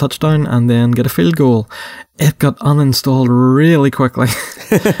score a touchdown and then get a field goal. It got uninstalled really quickly.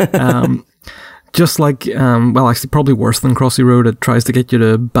 Just like, actually probably worse than Crossy Road, it tries to get you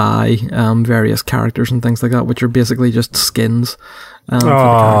to buy various characters and things like that, which are basically just skins for the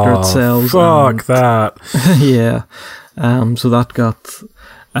character it sells. Fuck that. Yeah. So that got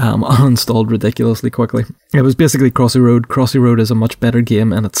uninstalled ridiculously quickly. It was basically Crossy Road. Crossy Road is a much better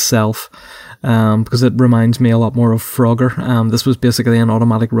game in itself, because it reminds me a lot more of Frogger. This was basically an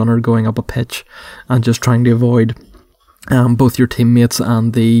automatic runner going up a pitch and just trying to avoid both your teammates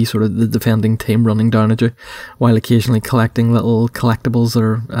and the sort of the defending team running down at you, while occasionally collecting little collectibles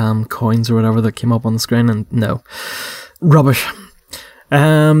or coins or whatever that came up on the screen. And no, rubbish.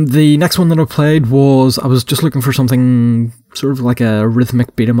 The next one that I played was, I was just looking for something sort of like a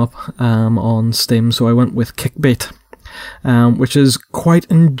rhythmic beat 'em up on Steam, so I went with Kickbait, which is quite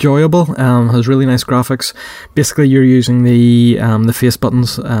enjoyable. Has really nice graphics. Basically, you're using the face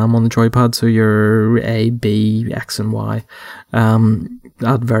buttons on the joypad, so you're A, B, X, and Y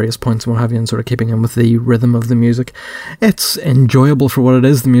at various points and what have you, and sort of keeping in with the rhythm of the music. It's enjoyable for what it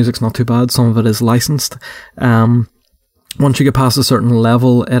is. The music's not too bad. Some of it is licensed. Once you get past a certain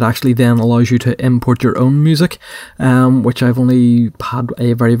level, it actually then allows you to import your own music, which I've only had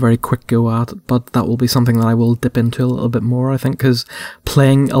a very, very quick go at, but that will be something that I will dip into a little bit more, I think, because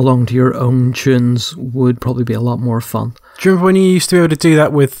playing along to your own tunes would probably be a lot more fun. Do you remember when you used to be able to do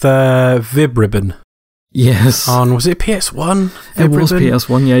that with VibRibbon? Yes. Was it PS1? It was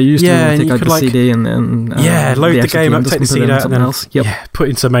PS1, yeah. You used to take out the CD and load the game up, take the CD out, and then put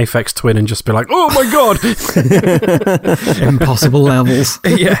into Mayfex Twin and just be like, oh my god! Impossible levels.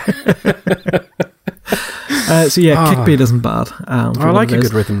 Yeah. Kickbait isn't bad. I like a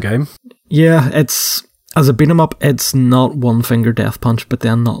good rhythm game. Yeah, it's... As a beat 'em up, it's not one finger death punch, but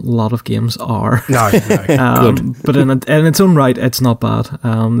then not a lot of games are. No. But in its own right, it's not bad.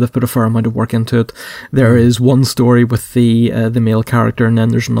 They've put a fair amount of work into it. There is one story with the male character, and then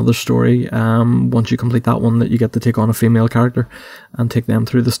there's another story. Once you complete that one, that you get to take on a female character and take them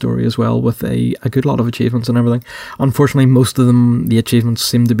through the story as well, with a good lot of achievements and everything. Unfortunately, most of them, the achievements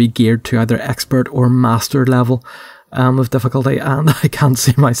seem to be geared to either expert or master level of difficulty, and I can't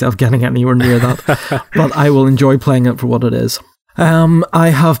see myself getting anywhere near that. But I will enjoy playing it for what it is. I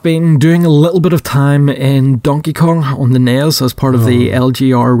have been doing a little bit of time in Donkey Kong on the NES as part of the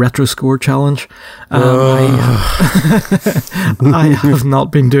LGR Retro Score Challenge. I have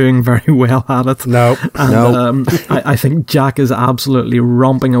not been doing very well at it. No. I think Jack is absolutely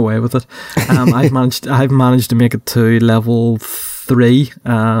romping away with it. I've managed to make it to level 3,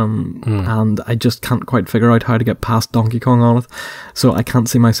 and I just can't quite figure out how to get past Donkey Kong on it, so I can't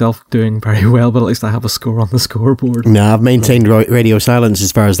see myself doing very well, but at least I have a score on the scoreboard. No, I've maintained radio silence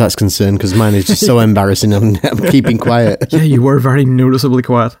as far as that's concerned, because mine is just so embarrassing. I'm keeping quiet. Yeah, you were very noticeably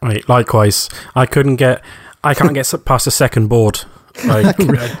quiet. Right, likewise. I can't get past the second board. I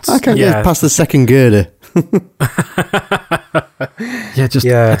can't get past the second girder.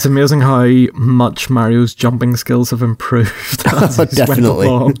 It's amazing how much Mario's jumping skills have improved. Definitely.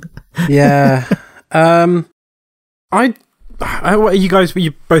 Yeah. Are you guys? Were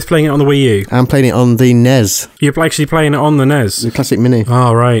you both playing it on the Wii U? I'm playing it on the NES. You're actually playing it on the NES? The Classic Mini.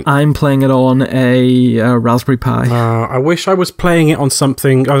 Oh, right. I'm playing it on a Raspberry Pi. I wish I was playing it on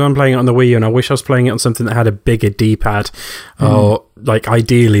something. I'm playing it on the Wii U, and I wish I was playing it on something that had a bigger D-pad. Or,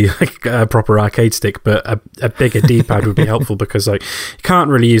 ideally, a proper arcade stick, but a bigger D-pad would be helpful, because you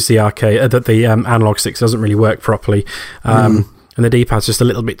can't really use the arcade. The analog stick doesn't really work properly. And the D-pad's just a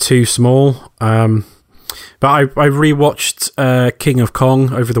little bit too small. But I rewatched King of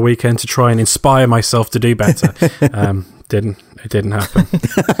Kong over the weekend to try and inspire myself to do better. It didn't happen.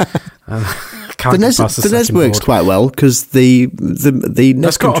 The NES works quite well, because the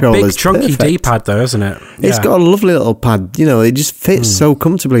NES controller is got a big chunky D-pad though, isn't it? Yeah. It's got a lovely little pad. It just fits so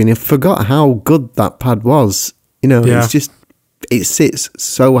comfortably, and I forgot how good that pad was. It sits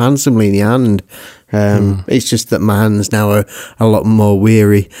so handsomely in your hand. It's just that my hands now are a lot more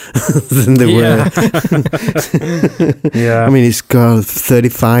weary than they were. Yeah. I mean, it's got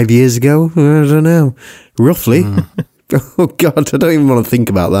 35 years ago. I don't know. Roughly. Oh, God, I don't even want to think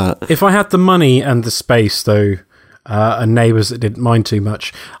about that. If I had the money and the space, though, and neighbours that didn't mind too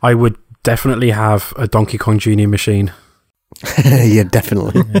much, I would definitely have a Donkey Kong Jr. machine. Yeah,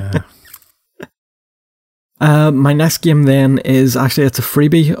 definitely. Yeah. My next game then is actually, it's a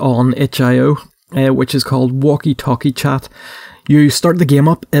freebie on itch.io, which is called Walkie Talkie Chat. You start the game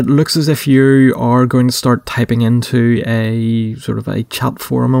up, it looks as if you are going to start typing into a sort of a chat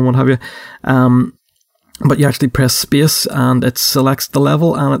forum and what have you. But you actually press space and it selects the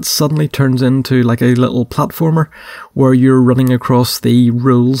level, and it suddenly turns into like a little platformer where you're running across the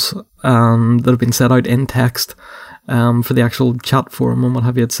rules that have been set out in text. for the actual chat forum and what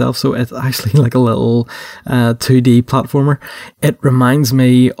have you itself. So it's actually like a little 2D platformer. It reminds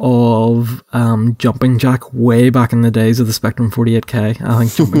me of Jumping Jack way back in the days of the Spectrum 48K. I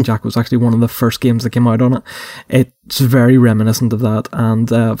think Jumping Jack was actually one of the first games that came out on it. It's very reminiscent of that, and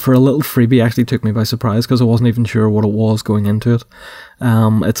for a little freebie actually took me by surprise because I wasn't even sure what it was going into it.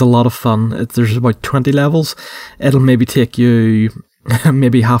 It's a lot of fun. There's about 20 levels. It'll maybe take you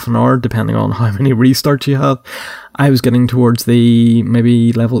maybe half an hour depending on how many restarts you had. I was getting towards the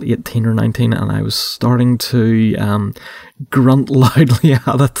maybe level 18 or 19 and I was starting to grunt loudly at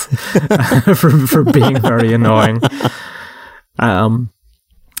it for being very annoying.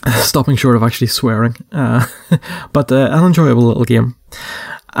 Stopping short of actually swearing. But an enjoyable little game.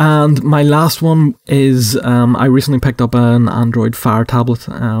 And my last one is I recently picked up an Android Fire tablet,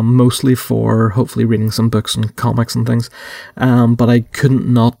 mostly for hopefully reading some books and comics and things. But I couldn't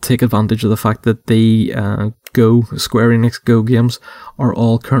not take advantage of the fact that the Square Enix Go games are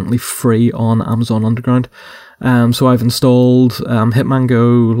all currently free on Amazon Underground. So I've installed Hitman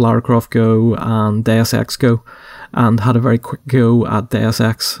Go, Lara Croft Go, and Deus Ex Go, and had a very quick go at Deus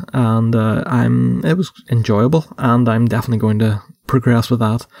Ex, and it was enjoyable, and I'm definitely going to progress with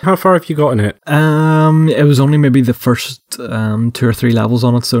that. How far have you gotten it? It was only maybe the first 2 or 3 levels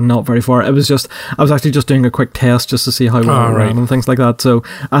on it, so not very far. I was actually just doing a quick test just to see how well it ran and things like that. So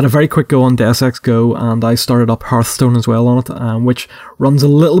I had a very quick go on Deus Ex Go, and I started up Hearthstone as well on it, which runs a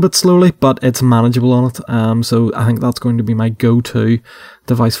little bit slowly, but it's manageable on it. So I think that's going to be my go-to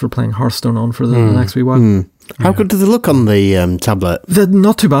device for playing Hearthstone on for the next wee while. How good do they look on the tablet? They're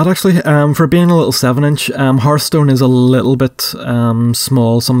not too bad, actually. For being a little 7-inch, Hearthstone is a little bit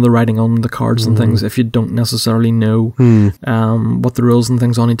small. Some of the writing on the cards and things, if you don't necessarily know what the rules and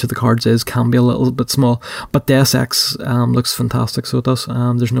things on each of the cards is, can be a little bit small. But Deus Ex looks fantastic, so it does.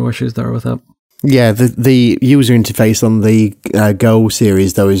 There's no issues there with it. Yeah, the user interface on the Go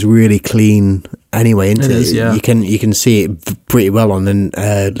series though is really clean. Anyway, isn't it? Is, yeah. You can see it pretty well on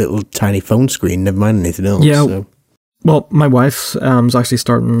a little tiny phone screen. Never mind anything else. Yeah. So. Well, my wife is actually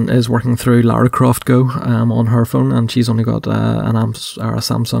working through Lara Croft Go on her phone, and she's only got a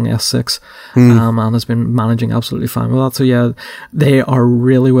Samsung S6 and has been managing absolutely fine with that. So yeah, they are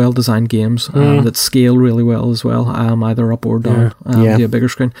really well designed games that scale really well as well, either up or down to a bigger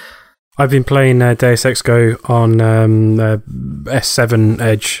screen. I've been playing Deus Ex Go on S7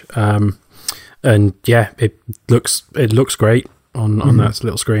 Edge, and yeah, it looks great on that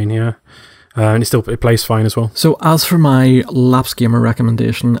little screen. Yeah, and it plays fine as well. So as for my lapsed gamer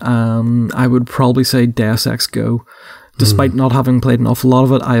recommendation, I would probably say Deus Ex Go. Despite not having played an awful lot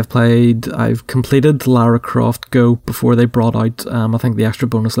of it, I've completed Lara Croft Go before they brought out, I think, the extra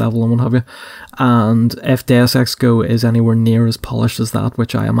bonus level and what have you. And if Deus Ex Go is anywhere near as polished as that,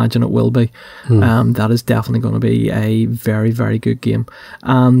 which I imagine it will be, that is definitely going to be a very, very good game.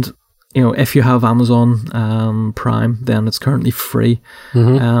 And if you have Amazon Prime, then it's currently free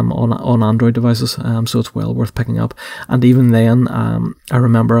on Android devices, so it's well worth picking up. And even then, I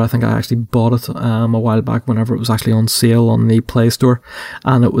remember I think I actually bought it a while back whenever it was actually on sale on the Play Store,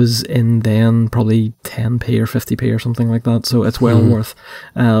 and it was in then probably 10p or 50p or something like that. So it's well worth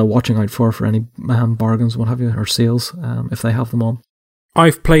watching out for any bargains, what have you, or sales if they have them on.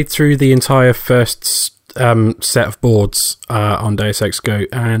 I've played through the entire first set of boards on Deus Ex Go,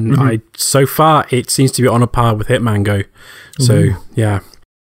 and so far it seems to be on a par with Hitman Go. So yeah,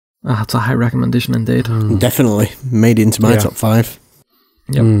 that's a high recommendation indeed. Definitely made it into my top 5.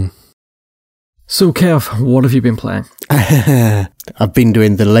 Yep. So Kev, what have you been playing? I've been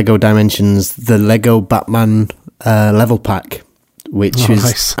doing the Lego Dimensions, the Lego Batman level pack, which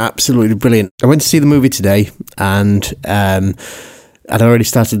is absolutely brilliant. I went to see the movie today, and I'd already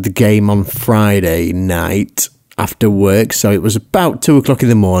started the game on Friday night after work, so it was about 2 o'clock in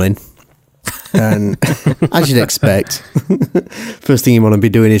the morning. And as you'd expect, first thing you want to be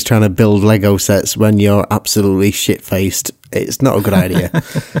doing is trying to build Lego sets when you're absolutely shit-faced. It's not a good idea.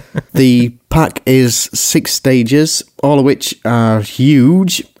 The pack is 6 stages, all of which are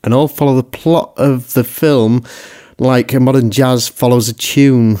huge and all follow the plot of the film like a modern jazz follows a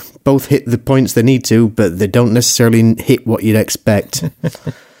tune. Both hit the points they need to, but they don't necessarily hit what you'd expect.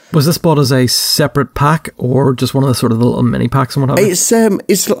 Was this bought as a separate pack or just one of the sort of the little mini packs and what have you?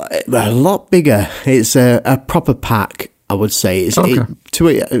 It's a lot bigger. It's a proper pack, I would say. It's for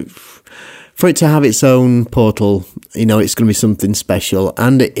it to have its own portal, it's going to be something special,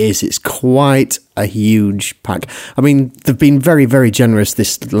 and it is. It's quite a huge pack. I mean, they've been very, very generous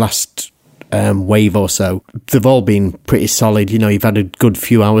this last wave or so. They've all been pretty solid. You've had a good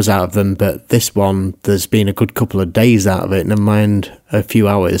few hours out of them, but this one, there's been a good couple of days out of it, never mind a few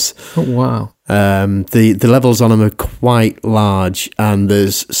hours. Oh, wow. The levels on them are quite large, and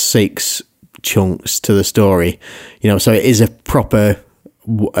there's 6 chunks to the story. So it is a proper,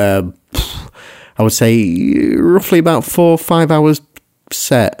 I would say, roughly about 4 or 5 hours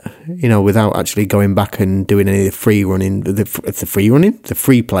set, without actually going back and doing any of the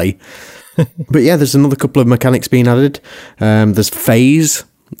free play. But yeah, there's another couple of mechanics being added. There's phase,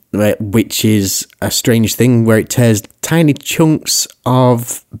 which is a strange thing where it tears tiny chunks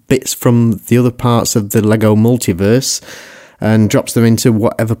of bits from the other parts of the Lego multiverse and drops them into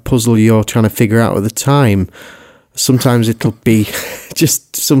whatever puzzle you're trying to figure out at the time. Sometimes it'll be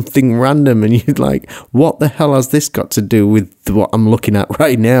just something random and you're like, what the hell has this got to do with what I'm looking at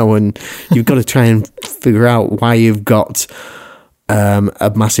right now? And you've got to try and figure out why you've got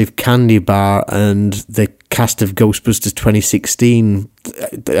a massive candy bar and the cast of Ghostbusters 2016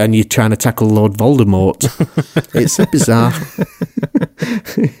 and you're trying to tackle Lord Voldemort. It's bizarre.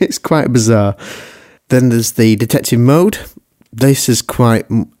 It's quite bizarre. Then there's the detective mode. This is quite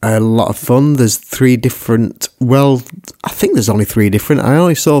a lot of fun. There's 3 different... Well, I think there's only 3 different. I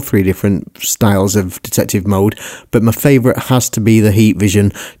only saw 3 different styles of detective mode, but my favourite has to be the heat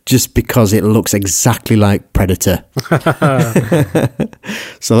vision, just because it looks exactly like Predator.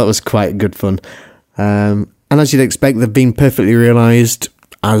 So that was quite good fun. And as you'd expect, they've been perfectly realised.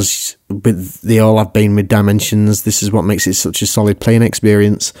 As with they all have been with Dimensions, this is what makes it such a solid playing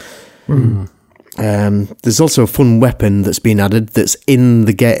experience. There's also a fun weapon that's been added that's in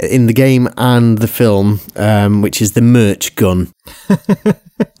the game and the film, which is the merch gun.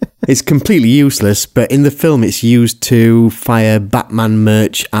 It's completely useless, but in the film it's used to fire Batman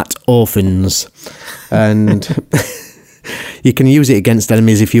merch at orphans. And you can use it against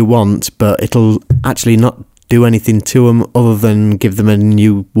enemies if you want, but it'll actually not do anything to them other than give them a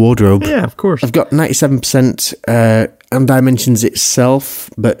new wardrobe. Yeah, of course. I've got 97% on Dimensions itself,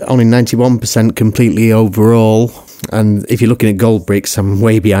 but only 91% completely overall. And if you're looking at gold bricks, I'm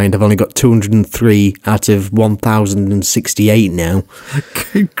way behind. I've only got 203 out of 1,068 now.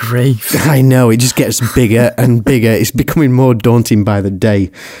 Good grief. I know, it just gets bigger and bigger. It's becoming more daunting by the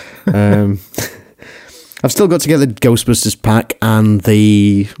day. I've still got to get the Ghostbusters pack and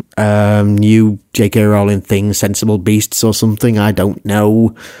the new J.K. Rowling thing, Sensible Beasts or something, I don't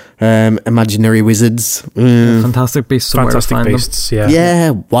know. Imaginary Wizards. Fantastic Beasts. Fantastic Beasts, yeah.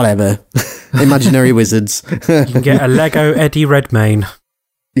 Yeah, whatever. Imaginary Wizards. You can get a Lego Eddie Redmayne.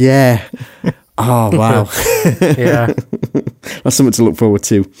 Yeah. Oh, wow. Yeah. That's something to look forward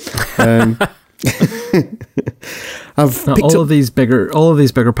to. I've now, picked all up of these bigger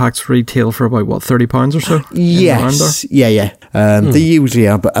packs retail for about what, £30 or so? Yes, yeah. They usually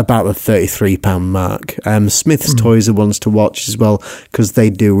are about the £33 mark. Smith's Toys are ones to watch as well because they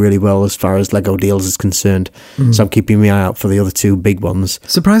do really well as far as Lego deals is concerned. So I'm keeping my eye out for the other 2 big ones.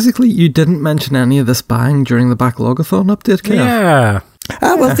 Surprisingly, you didn't mention any of this buying during the Backlogathon update, Kev. Yeah.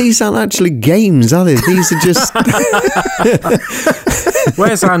 Well, these aren't actually games, are they? These are just...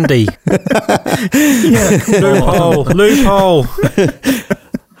 Where's Andy? Yeah, Loophole.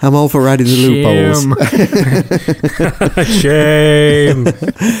 I'm all for riding the loopholes. Shame.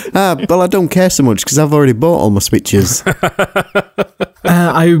 Well, I don't care so much because I've already bought all my Switches.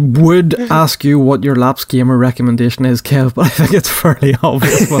 I would ask you what your lapsed gamer recommendation is, Kev, but I think it's fairly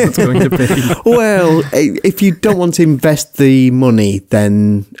obvious what it's going to be. Well, if you don't want to invest the money,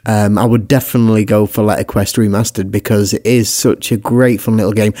 then I would definitely go for Letterquest Remastered because it is such a great fun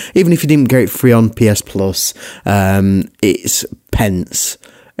little game. Even if you didn't get it free on PS Plus, it's pence.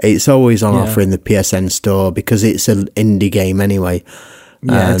 It's always on offer in the PSN store because it's an indie game anyway.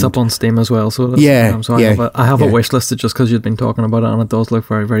 Yeah, it's up on Steam as well. So I have it wishlisted just because you've been talking about it, and it does look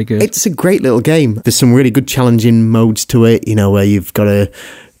very, very good. It's a great little game. There's some really good challenging modes to it, where you've got to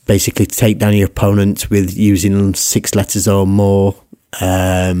basically take down your opponent with using 6 letters or more,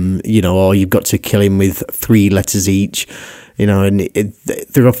 or you've got to kill him with 3 letters each. And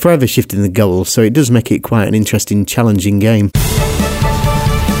they're forever shifting the goal, so it does make it quite an interesting, challenging game.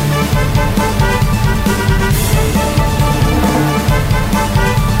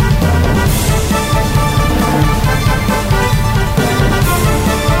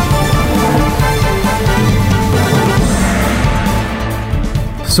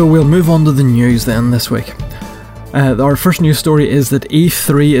 So we'll move on to the news then this week. Our first news story is that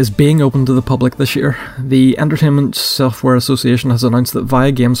E3 is being open to the public this year. The Entertainment Software Association has announced that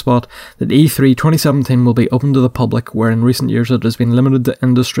via GameSpot that E3 2017 will be open to the public, where in recent years it has been limited to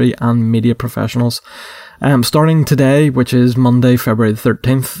industry and media professionals. Starting today, which is Monday, February the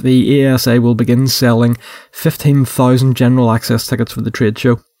 13th, the ESA will begin selling 15,000 general access tickets for the trade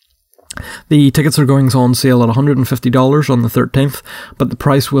show. The tickets are going on sale at $150 on the 13th, but the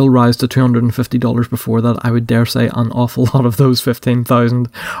price will rise to $250 before that. I would dare say an awful lot of those 15,000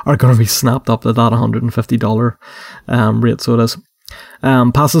 are going to be snapped up at that $150 rate, so it is.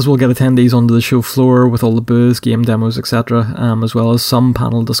 Passes will get attendees onto the show floor with all the booths, game demos, etc., as well as some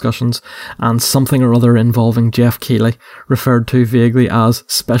panel discussions and something or other involving Jeff Keighley, referred to vaguely as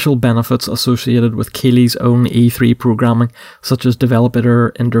special benefits associated with Keighley's own E3 programming, such as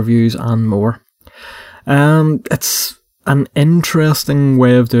developer interviews and more. It's an interesting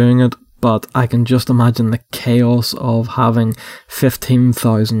way of doing it, but I can just imagine the chaos of having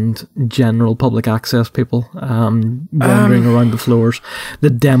 15,000 general public access people wandering around the floors.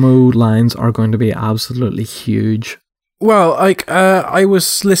 The demo lines are going to be absolutely huge. Well, I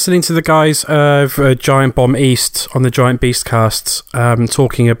was listening to the guys of Giant Bomb East on the Giant Beast casts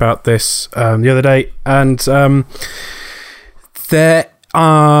talking about this the other day, and there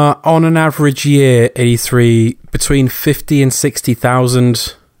are, on an average year at E3, between 50 and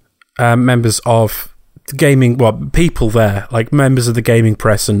 60,000 members of the gaming, people there, like members of the gaming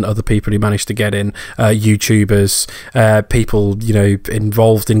press and other people who managed to get in, YouTubers, people,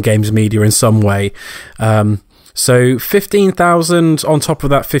 involved in games media in some way. So 15,000 on top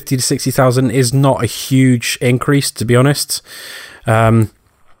of that 50 to 60,000 is not a huge increase, to be honest.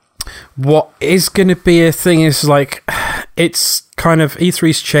 What is going to be a thing is, like, it's kind of,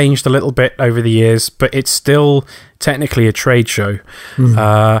 E3's changed a little bit over the years, but it's still technically a trade show.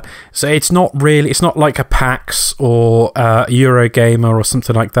 So it's not like a PAX or Eurogamer or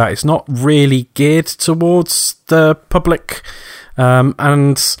something like that. It's not really geared towards the public,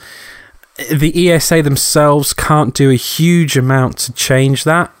 and the ESA themselves can't do a huge amount to change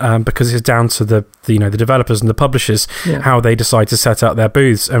that, because it's down to the developers and the publishers, how they decide to set out their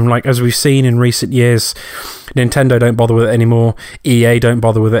booths. And like, as we've seen in recent years, Nintendo don't bother with it anymore, EA don't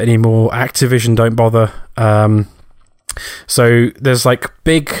bother with it anymore, Activision don't bother. So there's like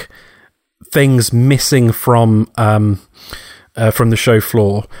big things missing from the show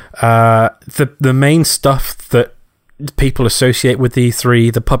floor. The main stuff that people associate with the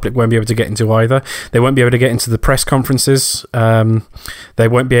E3, the public won't be able to get into either. They won't be able to get into the press conferences. They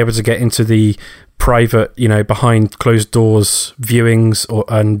won't be able to get into the private, behind closed doors viewings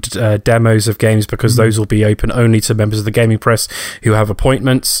and demos of games, because those will be open only to members of the gaming press who have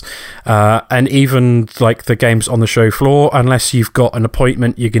appointments. And even like the games on the show floor, unless you've got an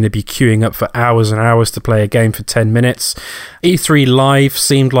appointment, you're going to be queuing up for hours and hours to play a game for 10 minutes. E3 Live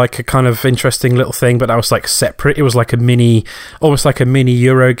seemed like a kind of interesting little thing, but that was like separate. It was like almost like a mini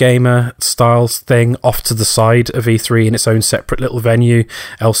Eurogamer styles thing off to the side of E3 in its own separate little venue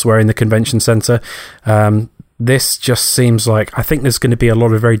elsewhere in the convention centre. This just seems like, I think there's going to be a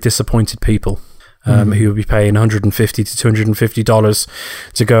lot of very disappointed people who will be paying $150 to $250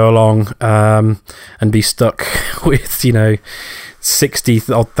 to go along and be stuck with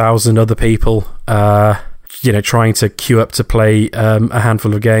 60,000 other people trying to queue up to play a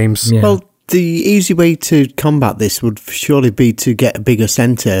handful of games. Well, the easy way to combat this would surely be to get a bigger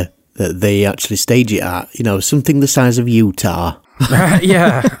centre that they actually stage it at, something the size of Utah.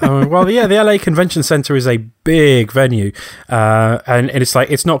 The LA Convention Center is a big venue, and it's like,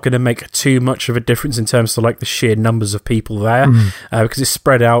 it's not going to make too much of a difference in terms of like the sheer numbers of people there, because it's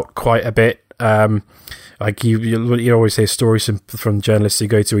spread out quite a bit. Like you always hear stories from journalists who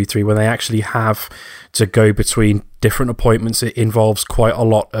go to E3 when they actually have to go between different appointments. It involves quite a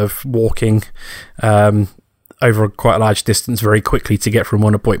lot of walking over quite a large distance very quickly to get from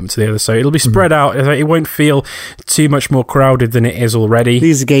one appointment to the other. So it'll be spread out. It won't feel too much more crowded than it is already.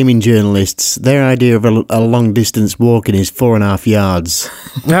 These gaming journalists, their idea of a long distance walking is 4.5 yards.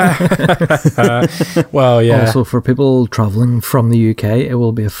 Well, yeah. Also, for people travelling from the UK, it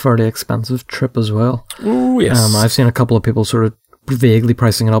will be a fairly expensive trip as well. Oh, yes. I've seen a couple of people sort of vaguely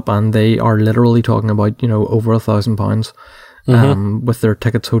pricing it up, and they are literally talking about, over £1,000 with their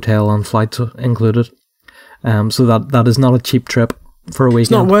tickets, hotel and flights included. So that is not a cheap trip for a weekend. It's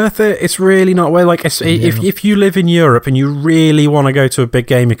not worth it. It's really not worth it. Like, if you live in Europe and you really want to go to a big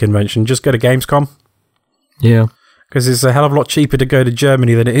gaming convention, just go to Gamescom. Yeah. Because it's a hell of a lot cheaper to go to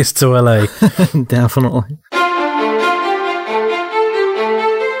Germany than it is to LA. Definitely.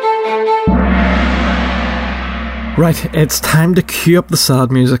 Right, it's time to cue up the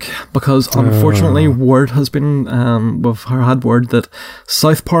sad music, because unfortunately we've had word that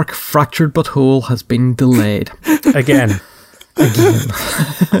South Park Fractured But Whole has been delayed. Again.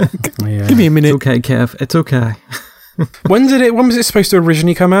 Yeah. Give me a minute. It's okay, Kev, it's okay. When was it supposed to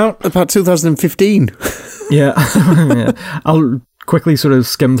originally come out? About 2015. Yeah. I'll quickly sort of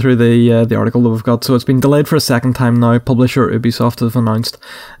skim through the article that we've got. So it's been delayed for a second time now. Publisher Ubisoft have announced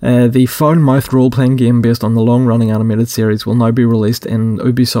the foul-mouthed role-playing game based on the long-running animated series will now be released in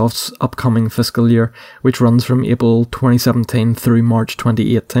Ubisoft's upcoming fiscal year, which runs from April 2017 through March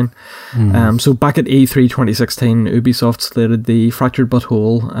 2018. So back at E3 2016, Ubisoft slated the Fractured But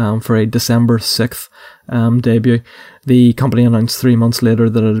Whole for a December 6th debut. The company announced 3 months later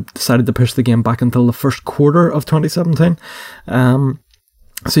that it had decided to push the game back until the first quarter of 2017.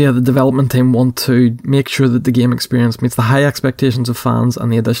 So yeah, the development team want to make sure that the game experience meets the high expectations of fans,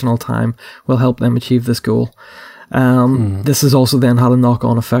 and the additional time will help them achieve this goal. This has also then had a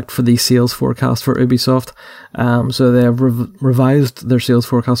knock-on effect for the sales forecast for Ubisoft. So they have revised their sales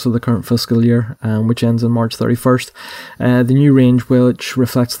forecast for the current fiscal year, which ends on March 31st. The new range, which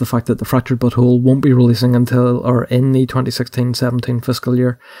reflects the fact that the Fractured But Whole won't be releasing until or in the 2016-17 fiscal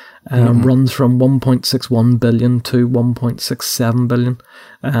year, runs from 1.61 billion to 1.67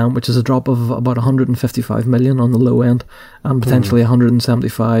 billion, which is a drop of about 155 million on the low end, and potentially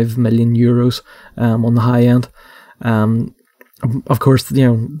 175 million euros on the high end. Of course,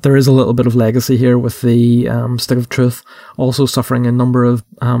 there is a little bit of legacy here with the Stick of Truth also suffering a number of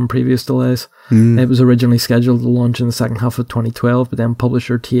previous delays. It was originally scheduled to launch in the second half of 2012, but then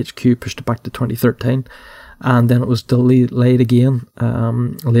publisher THQ pushed it back to 2013, and then it was delayed again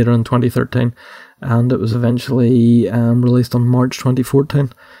later in 2013, and it was eventually released on March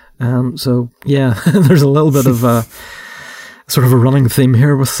 2014. So yeah, there's a little bit of sort of a running theme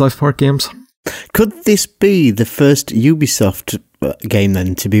here with South Park games. Could this be the first Ubisoft game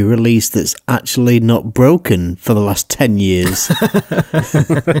then to be released that's actually not broken for the last 10 years?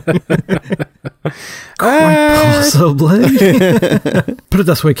 Quite possibly. Put it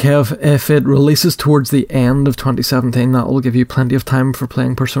this way, Kev, if it releases towards the end of 2017, that will give you plenty of time for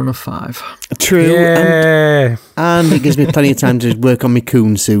playing Persona 5. True. Yeah. And it gives me plenty of time to work on my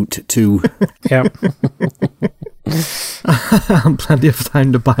coon suit too. Yep. Plenty of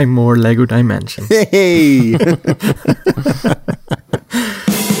time to buy more Lego Dimensions. Hey!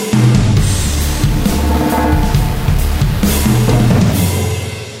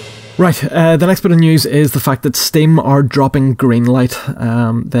 Right, the next bit of news is the fact that Steam are dropping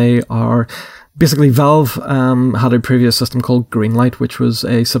Greenlight. They are... Basically, Valve had a previous system called Greenlight, which was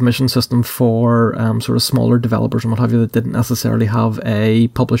a submission system for sort of smaller developers and what have you that didn't necessarily have a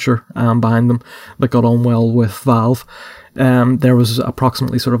publisher behind them, but got on well with Valve. There was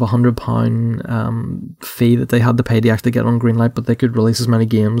approximately sort of £100 fee that they had to pay to actually get on Greenlight, but they could release as many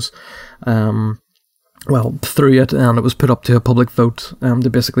games through it, and it was put up to a public vote to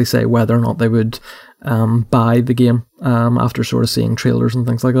basically say whether or not they would buy the game after sort of seeing trailers and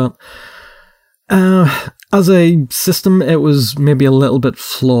things like that. As a system, it was maybe a little bit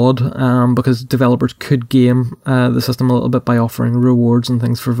flawed because developers could game the system a little bit by offering rewards and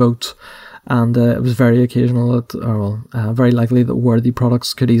things for votes, and it was very occasional very likely that worthy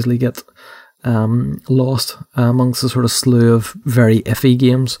products could easily get lost amongst the sort of slew of very iffy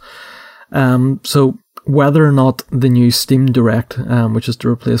games. So whether or not the new Steam Direct, which is to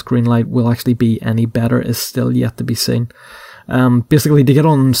replace Greenlight, will actually be any better is still yet to be seen. Basically, to get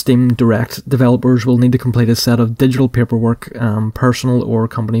on Steam Direct, developers will need to complete a set of digital paperwork, personal or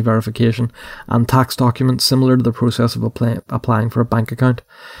company verification, and tax documents similar to the process of applying for a bank account.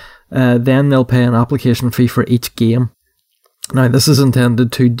 Then they'll pay an application fee for each game. Now, this is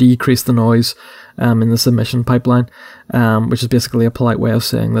intended to decrease the noise in the submission pipeline, which is basically a polite way of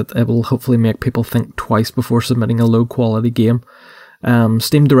saying that it will hopefully make people think twice before submitting a low-quality game.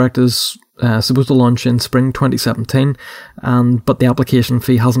 Steam Direct is supposed to launch in spring 2017, but the application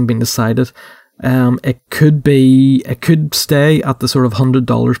fee hasn't been decided. It could stay at the sort of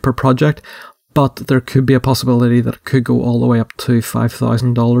 $100 per project, but there could be a possibility that it could go all the way up to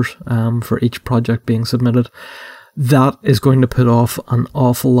 $5,000 for each project being submitted. That is going to put off an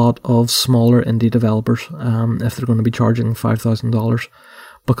awful lot of smaller indie developers if they're going to be charging $5,000,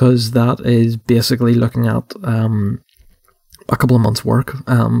 because that is basically looking at a couple of months' work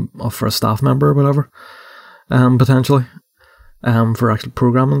for a staff member or whatever, potentially, for actual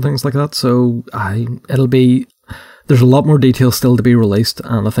programming and things like that. So there's a lot more details still to be released,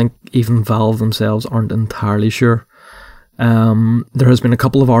 and I think even Valve themselves aren't entirely sure. There has been a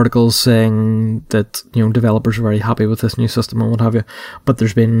couple of articles saying that developers are very happy with this new system and what have you, but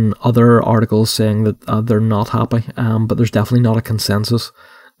there's been other articles saying that they're not happy, but there's definitely not a consensus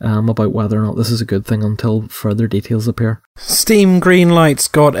about whether or not this is a good thing until further details appear. Steam Greenlight's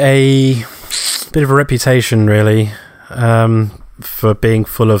got a bit of a reputation, really, for being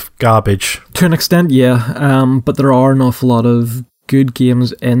full of garbage. To an extent, yeah, but there are an awful lot of good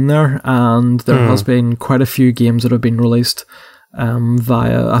games in there, and there has been quite a few games that have been released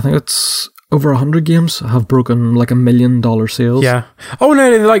via, I think it's over 100 games have broken like $1 million sales. Yeah. Oh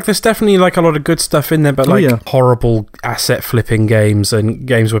no, like there's definitely like a lot of good stuff in there, but horrible asset flipping games and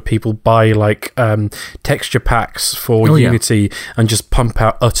games where people buy like texture packs for Unity and just pump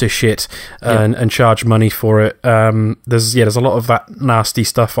out utter shit and charge money for it. There's a lot of that nasty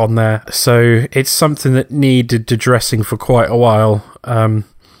stuff on there. So it's something that needed addressing for quite a while. I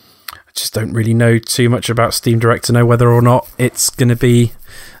just don't really know too much about Steam Direct to know whether or not it's going to be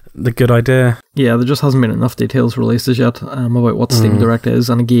the good idea. Yeah, there just hasn't been enough details released as yet about what Steam Direct is,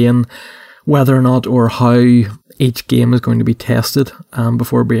 and again, whether or not or how each game is going to be tested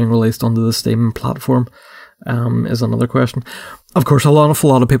before being released onto the Steam platform is another question. Of course, a lot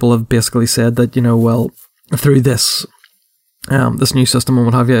of people have basically said that, through this this new system and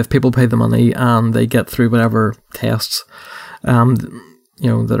what have you, if people pay the money and they get through whatever tests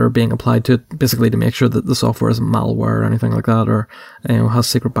that are being applied to it, basically to make sure that the software isn't malware or anything like that, or has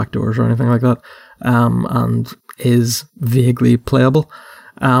secret backdoors or anything like that, and is vaguely playable.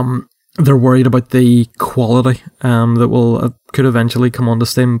 They're worried about the quality that could eventually come onto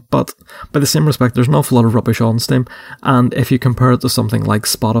Steam, but by the same respect, there's an awful lot of rubbish on Steam, and if you compare it to something like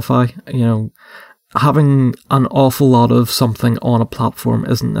Spotify, having an awful lot of something on a platform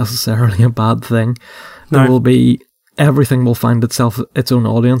isn't necessarily a bad thing. No. Everything will find its own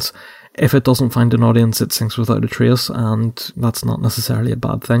audience. If it doesn't find an audience, it sinks without a trace, and that's not necessarily a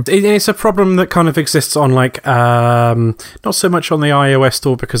bad thing. It's a problem that kind of exists on not so much on the iOS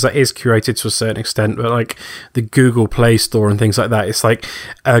store because that is curated to a certain extent, but like the Google Play Store and things like that. It's like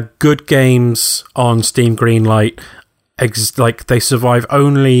good games on Steam Greenlight, they survive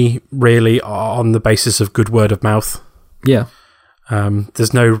only really on the basis of good word of mouth. Yeah.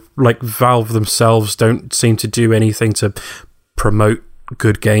 There's no, Valve themselves don't seem to do anything to promote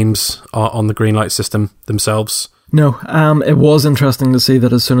good games on the Greenlight system themselves. No, it was interesting to see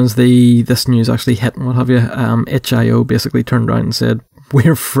that as soon as this news actually hit and what have you, itch.io basically turned around and said,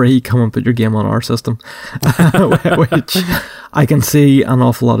 "We're free, come and put your game on our system," which I can see an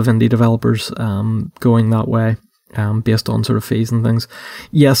awful lot of indie developers going that way, based on sort of fees and things.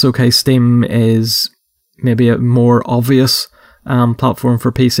 Yes, okay, Steam is maybe a more obvious platform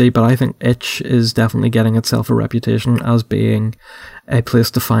for PC, but I think itch is definitely getting itself a reputation as being a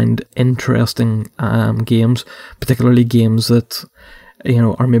place to find interesting games, particularly games that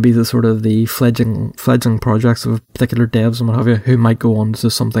are maybe the sort of the fledgling projects of particular devs and what have you, who might go on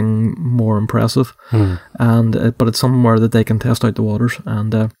to something more impressive. And but it's somewhere that they can test out the waters,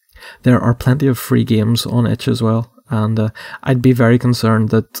 and there are plenty of free games on itch as well. And I'd be very concerned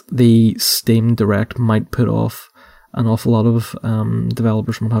that the Steam Direct might put off an awful lot of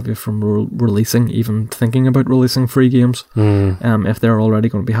developers and what have you from even thinking about releasing free games, if they're already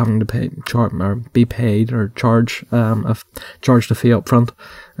going to be having to charge a fee up front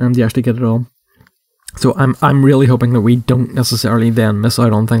to actually get it on. So I'm really hoping that we don't necessarily then miss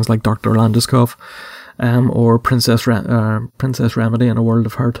out on things like Dr. Landeskov or Princess Remedy in A World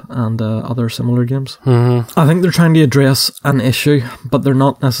of Hurt and other similar games. I think they're trying to address an issue, but they're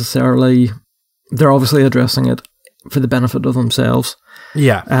not necessarily. They're obviously addressing it for the benefit of themselves.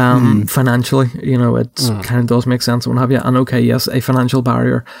 Yeah. Financially, it kind of does make sense and what have you. And okay, yes, a financial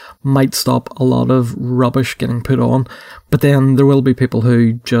barrier might stop a lot of rubbish getting put on, but then there will be people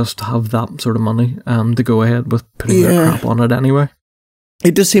who just have that sort of money to go ahead with putting their crap on it anyway.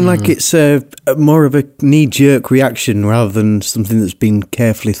 It does seem like it's more of a knee-jerk reaction rather than something that's been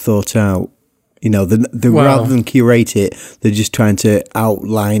carefully thought out. Rather than curate it, they're just trying to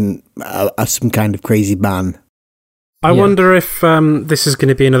outline some kind of crazy ban. I wonder if this is going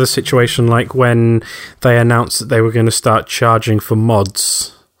to be another situation like when they announced that they were going to start charging for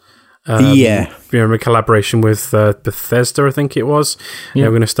mods. In collaboration with Bethesda, I think it was. Yeah. They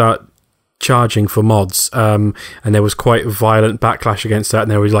were going to start charging for mods, and there was quite violent backlash against that,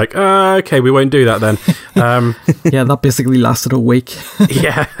 and they were like, okay, we won't do that then. That basically lasted a week.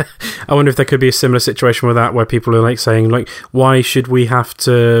 Yeah. I wonder if there could be a similar situation with that, where people are saying, why should we have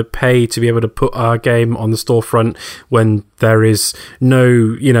to pay to be able to put our game on the storefront when there is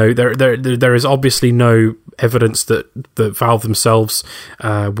no, there is obviously no evidence that Valve themselves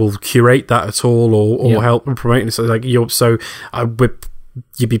will curate that at all or help promote it. So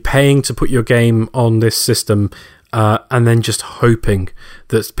you'd be paying to put your game on this system and then just hoping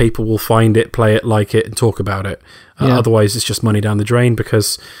that people will find it, play it, like it, and talk about it. Otherwise, it's just money down the drain,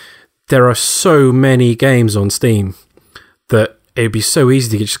 because there are so many games on Steam that it'd be so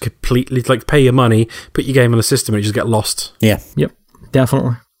easy to just completely pay your money, put your game on the system, and it just get lost. Yeah. Yep.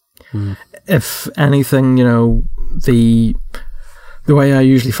 Definitely. If anything, the The way I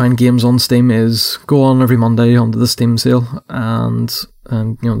usually find games on Steam is go on every Monday onto the Steam sale, and I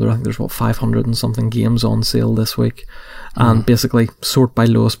think there's 500 and something games on sale this week, and basically sort by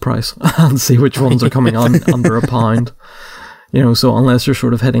lowest price and see which ones are coming on under £1. So unless you're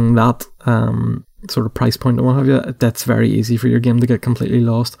sort of hitting that sort of price point and what have you, that's very easy for your game to get completely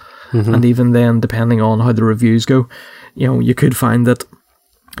lost. And even then, depending on how the reviews go, you could find that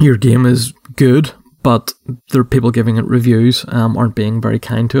your game is good, but there are people giving it reviews aren't being very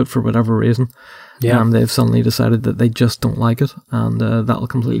kind to it for whatever reason. Yeah. They've suddenly decided that they just don't like it, and that'll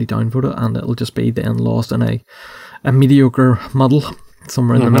completely downvote it, and it'll just be then lost in a mediocre muddle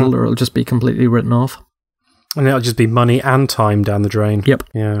somewhere in the middle, or it'll just be completely written off. And it'll just be money and time down the drain. Yep.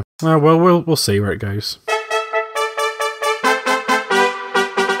 Yeah. Well, we'll see where it goes.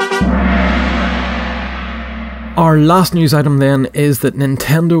 Our last news item then is that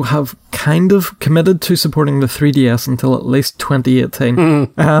Nintendo have kind of committed to supporting the 3DS until at least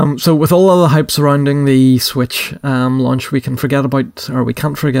 2018. So with all of the hype surrounding the Switch launch, we can't forget about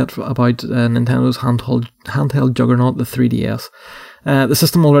Nintendo's handheld juggernaut, the 3DS. The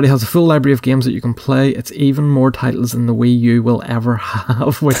system already has a full library of games that you can play. It's even more titles than the Wii U will ever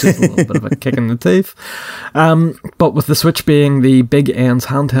have, which is a little bit of a kick in the teeth. But with the Switch being the big ends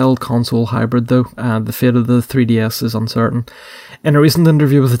handheld console hybrid, though, the fate of the 3DS is uncertain. In a recent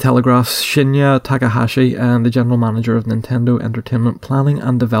interview with The Telegraph's Shinya Takahashi, the general manager of Nintendo Entertainment Planning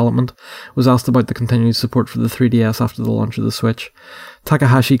and Development, was asked about the continued support for the 3DS after the launch of the Switch.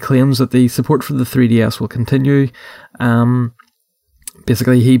 Takahashi claims that the support for the 3DS will continue.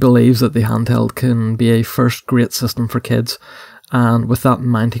 Basically, he believes that the handheld can be a first great system for kids, and with that in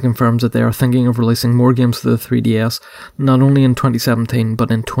mind, he confirms that they are thinking of releasing more games for the 3DS, not only in 2017,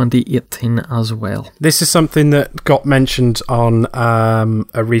 but in 2018 as well. This is something that got mentioned on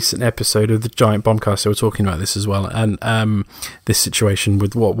a recent episode of the Giant Bombcast. They were talking about this as well, and this situation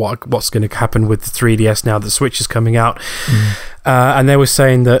with what's going to happen with the 3DS now that the Switch is coming out. And they were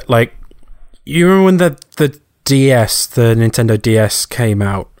saying that, like, you remember when the DS, the Nintendo DS came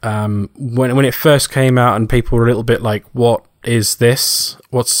out, when it first came out, and people were a little bit like, what is this?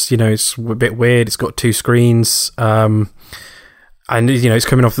 It's a bit weird, it's got two screens, and it's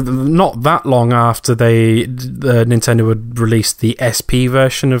coming off not that long after the Nintendo had released the SP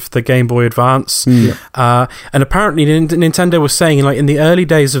version of the Game Boy Advance. And apparently Nintendo was saying, like, in the early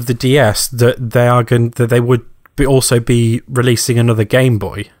days of the DS that they would also be releasing another Game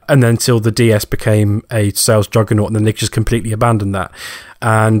Boy, and then until the DS became a sales juggernaut, and then they just completely abandoned that.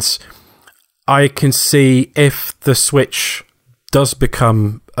 And I can see if the Switch does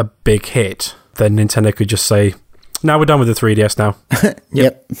become a big hit, then Nintendo could just say, "Now we're done with the 3DS now."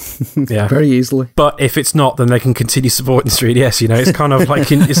 Yep. Yeah, very easily. But if it's not, then they can continue supporting the 3DS. It's kind of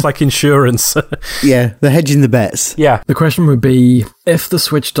like it's like insurance. Yeah, they're hedging the bets. Yeah. The question would be, if the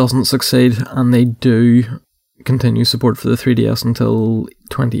Switch doesn't succeed and they do continue support for the 3DS until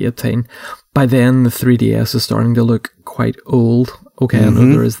 2018, by then the 3DS is starting to look quite old. Okay, I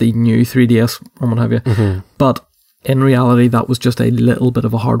know there is the new 3DS and what have you, but in reality that was just a little bit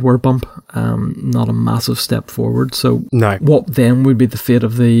of a hardware bump, not a massive step forward. So no. What then would be the fate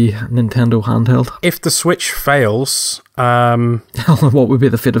of the Nintendo handheld? If the Switch fails, what would be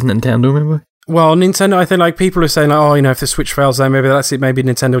the fate of Nintendo, maybe? Well, Nintendo, I think, like, people are saying, like, if the Switch fails, then maybe that's it. Maybe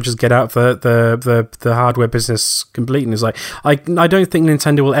Nintendo will just get out of the hardware business completely. And it's like, I don't think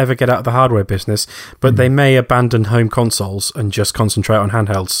Nintendo will ever get out of the hardware business, but they may abandon home consoles and just concentrate on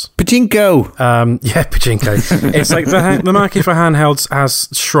handhelds. Pachinko! Yeah, pachinko. It's like the market for handhelds has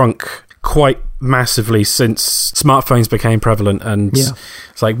shrunk quite massively since smartphones became prevalent, and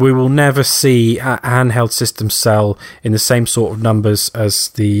it's like we will never see a handheld systems sell in the same sort of numbers as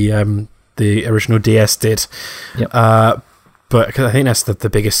the original DS did. But I think that's the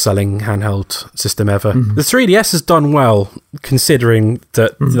biggest selling handheld system ever. The 3DS has done well, considering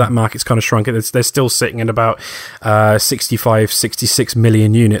that that market's kind of shrunk. They're still sitting at about 66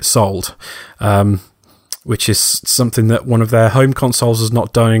 million units sold, which is something that one of their home consoles has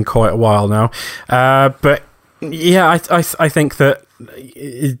not done in quite a while now. But yeah, I think that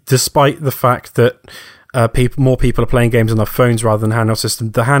despite the fact that more people are playing games on their phones rather than handheld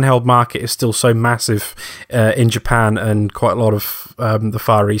system, the handheld market is still so massive in Japan and quite a lot of the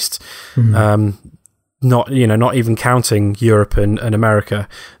Far East, not even counting Europe and America,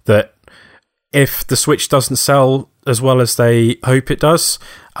 that if the Switch doesn't sell as well as they hope it does,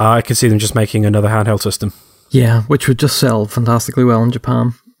 I can see them just making another handheld system. Yeah, which would just sell fantastically well in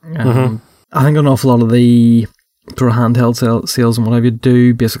Japan. I think an awful lot of the sort of handheld sales and what have you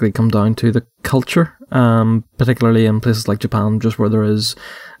do basically come down to the culture, particularly in places like Japan, just where there is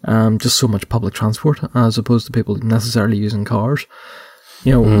just so much public transport as opposed to people necessarily using cars.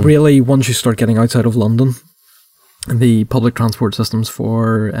 You know, really, once you start getting outside of London, the public transport systems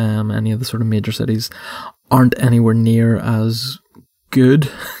for any of the sort of major cities aren't anywhere near as good.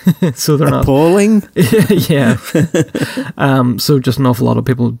 So they're appalling. Yeah. So just an awful lot of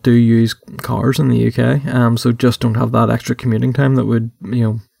people do use cars in the UK. So just don't have that extra commuting time that would, you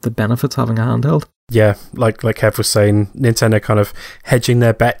know, the benefits having a handheld. Yeah, like Kev was saying, Nintendo kind of hedging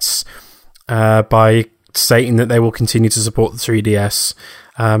their bets by stating that they will continue to support the 3DS.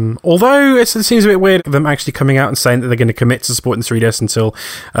 Although it seems a bit weird them actually coming out and saying that they're going to commit to supporting the 3DS until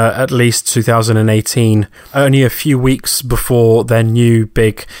at least 2018, only a few weeks before their new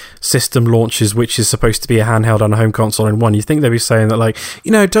big system launches, which is supposed to be a handheld and a home console in one. You think they'd be saying that, like,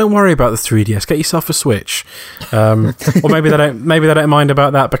 you know, don't worry about the 3DS, get yourself a Switch, or maybe they don't mind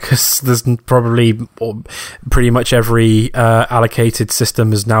about that because there's probably pretty much every allocated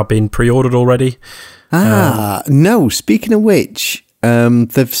system has now been pre-ordered already. No. Speaking of which,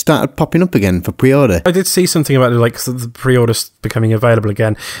 they've started popping up again for pre-order. I did see something about like the pre-orders becoming available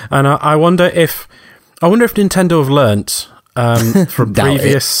again, and I wonder if Nintendo have learnt from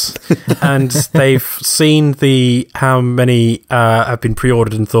previous, and they've seen how many have been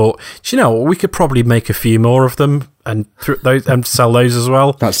pre-ordered and thought, do you know what, we could probably make a few more of them and and sell those as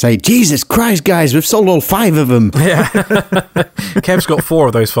well. That's say, Jesus Christ, guys, we've sold all 5 of them. Yeah, Kev's got 4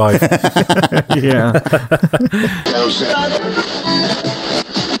 of those 5. Yeah.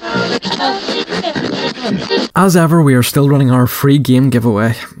 As ever, we are still running our free game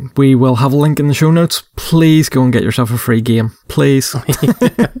giveaway. We will have a link in the show notes. Please go and get yourself a free game. Please.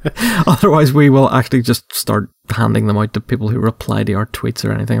 Otherwise, we will actually just start handing them out to people who reply to our tweets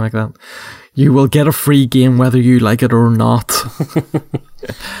or anything like that. You will get a free game whether you like it or not.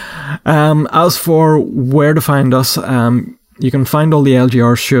 As for where to find us, you can find all the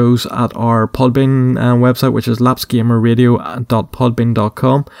LGR shows at our Podbean website, which is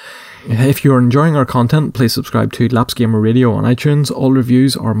lapsgamerradio.podbean.com. If you're enjoying our content, please subscribe to Laps Gamer Radio on iTunes. All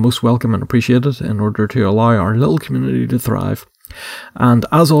reviews are most welcome and appreciated in order to allow our little community to thrive. And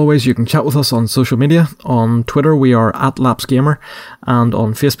as always, you can chat with us on social media. On Twitter, we are @LapsGamer, and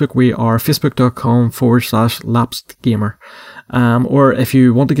on Facebook, we are facebook.com/LapsedGamer. Or if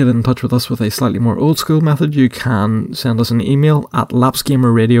you want to get in touch with us with a slightly more old school method, you can send us an email at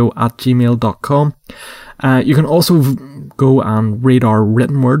lapsgamerradio@gmail.com. You can also go and read our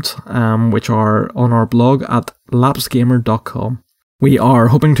written words, which are on our blog at lapsgamer.com. We are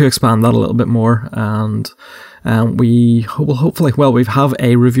hoping to expand that a little bit more, and we will hopefully, well, we have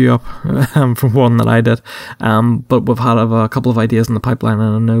a review up from one that I did, but we've had a couple of ideas in the pipeline,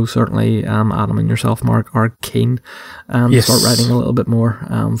 and I know certainly Adam and yourself, Mark, are keen to start writing a little bit more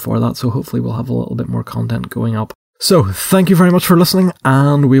for that, so hopefully we'll have a little bit more content going up. So, thank you very much for listening,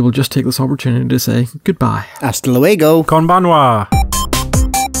 and we will just take this opportunity to say goodbye. Hasta luego. Konbanwa.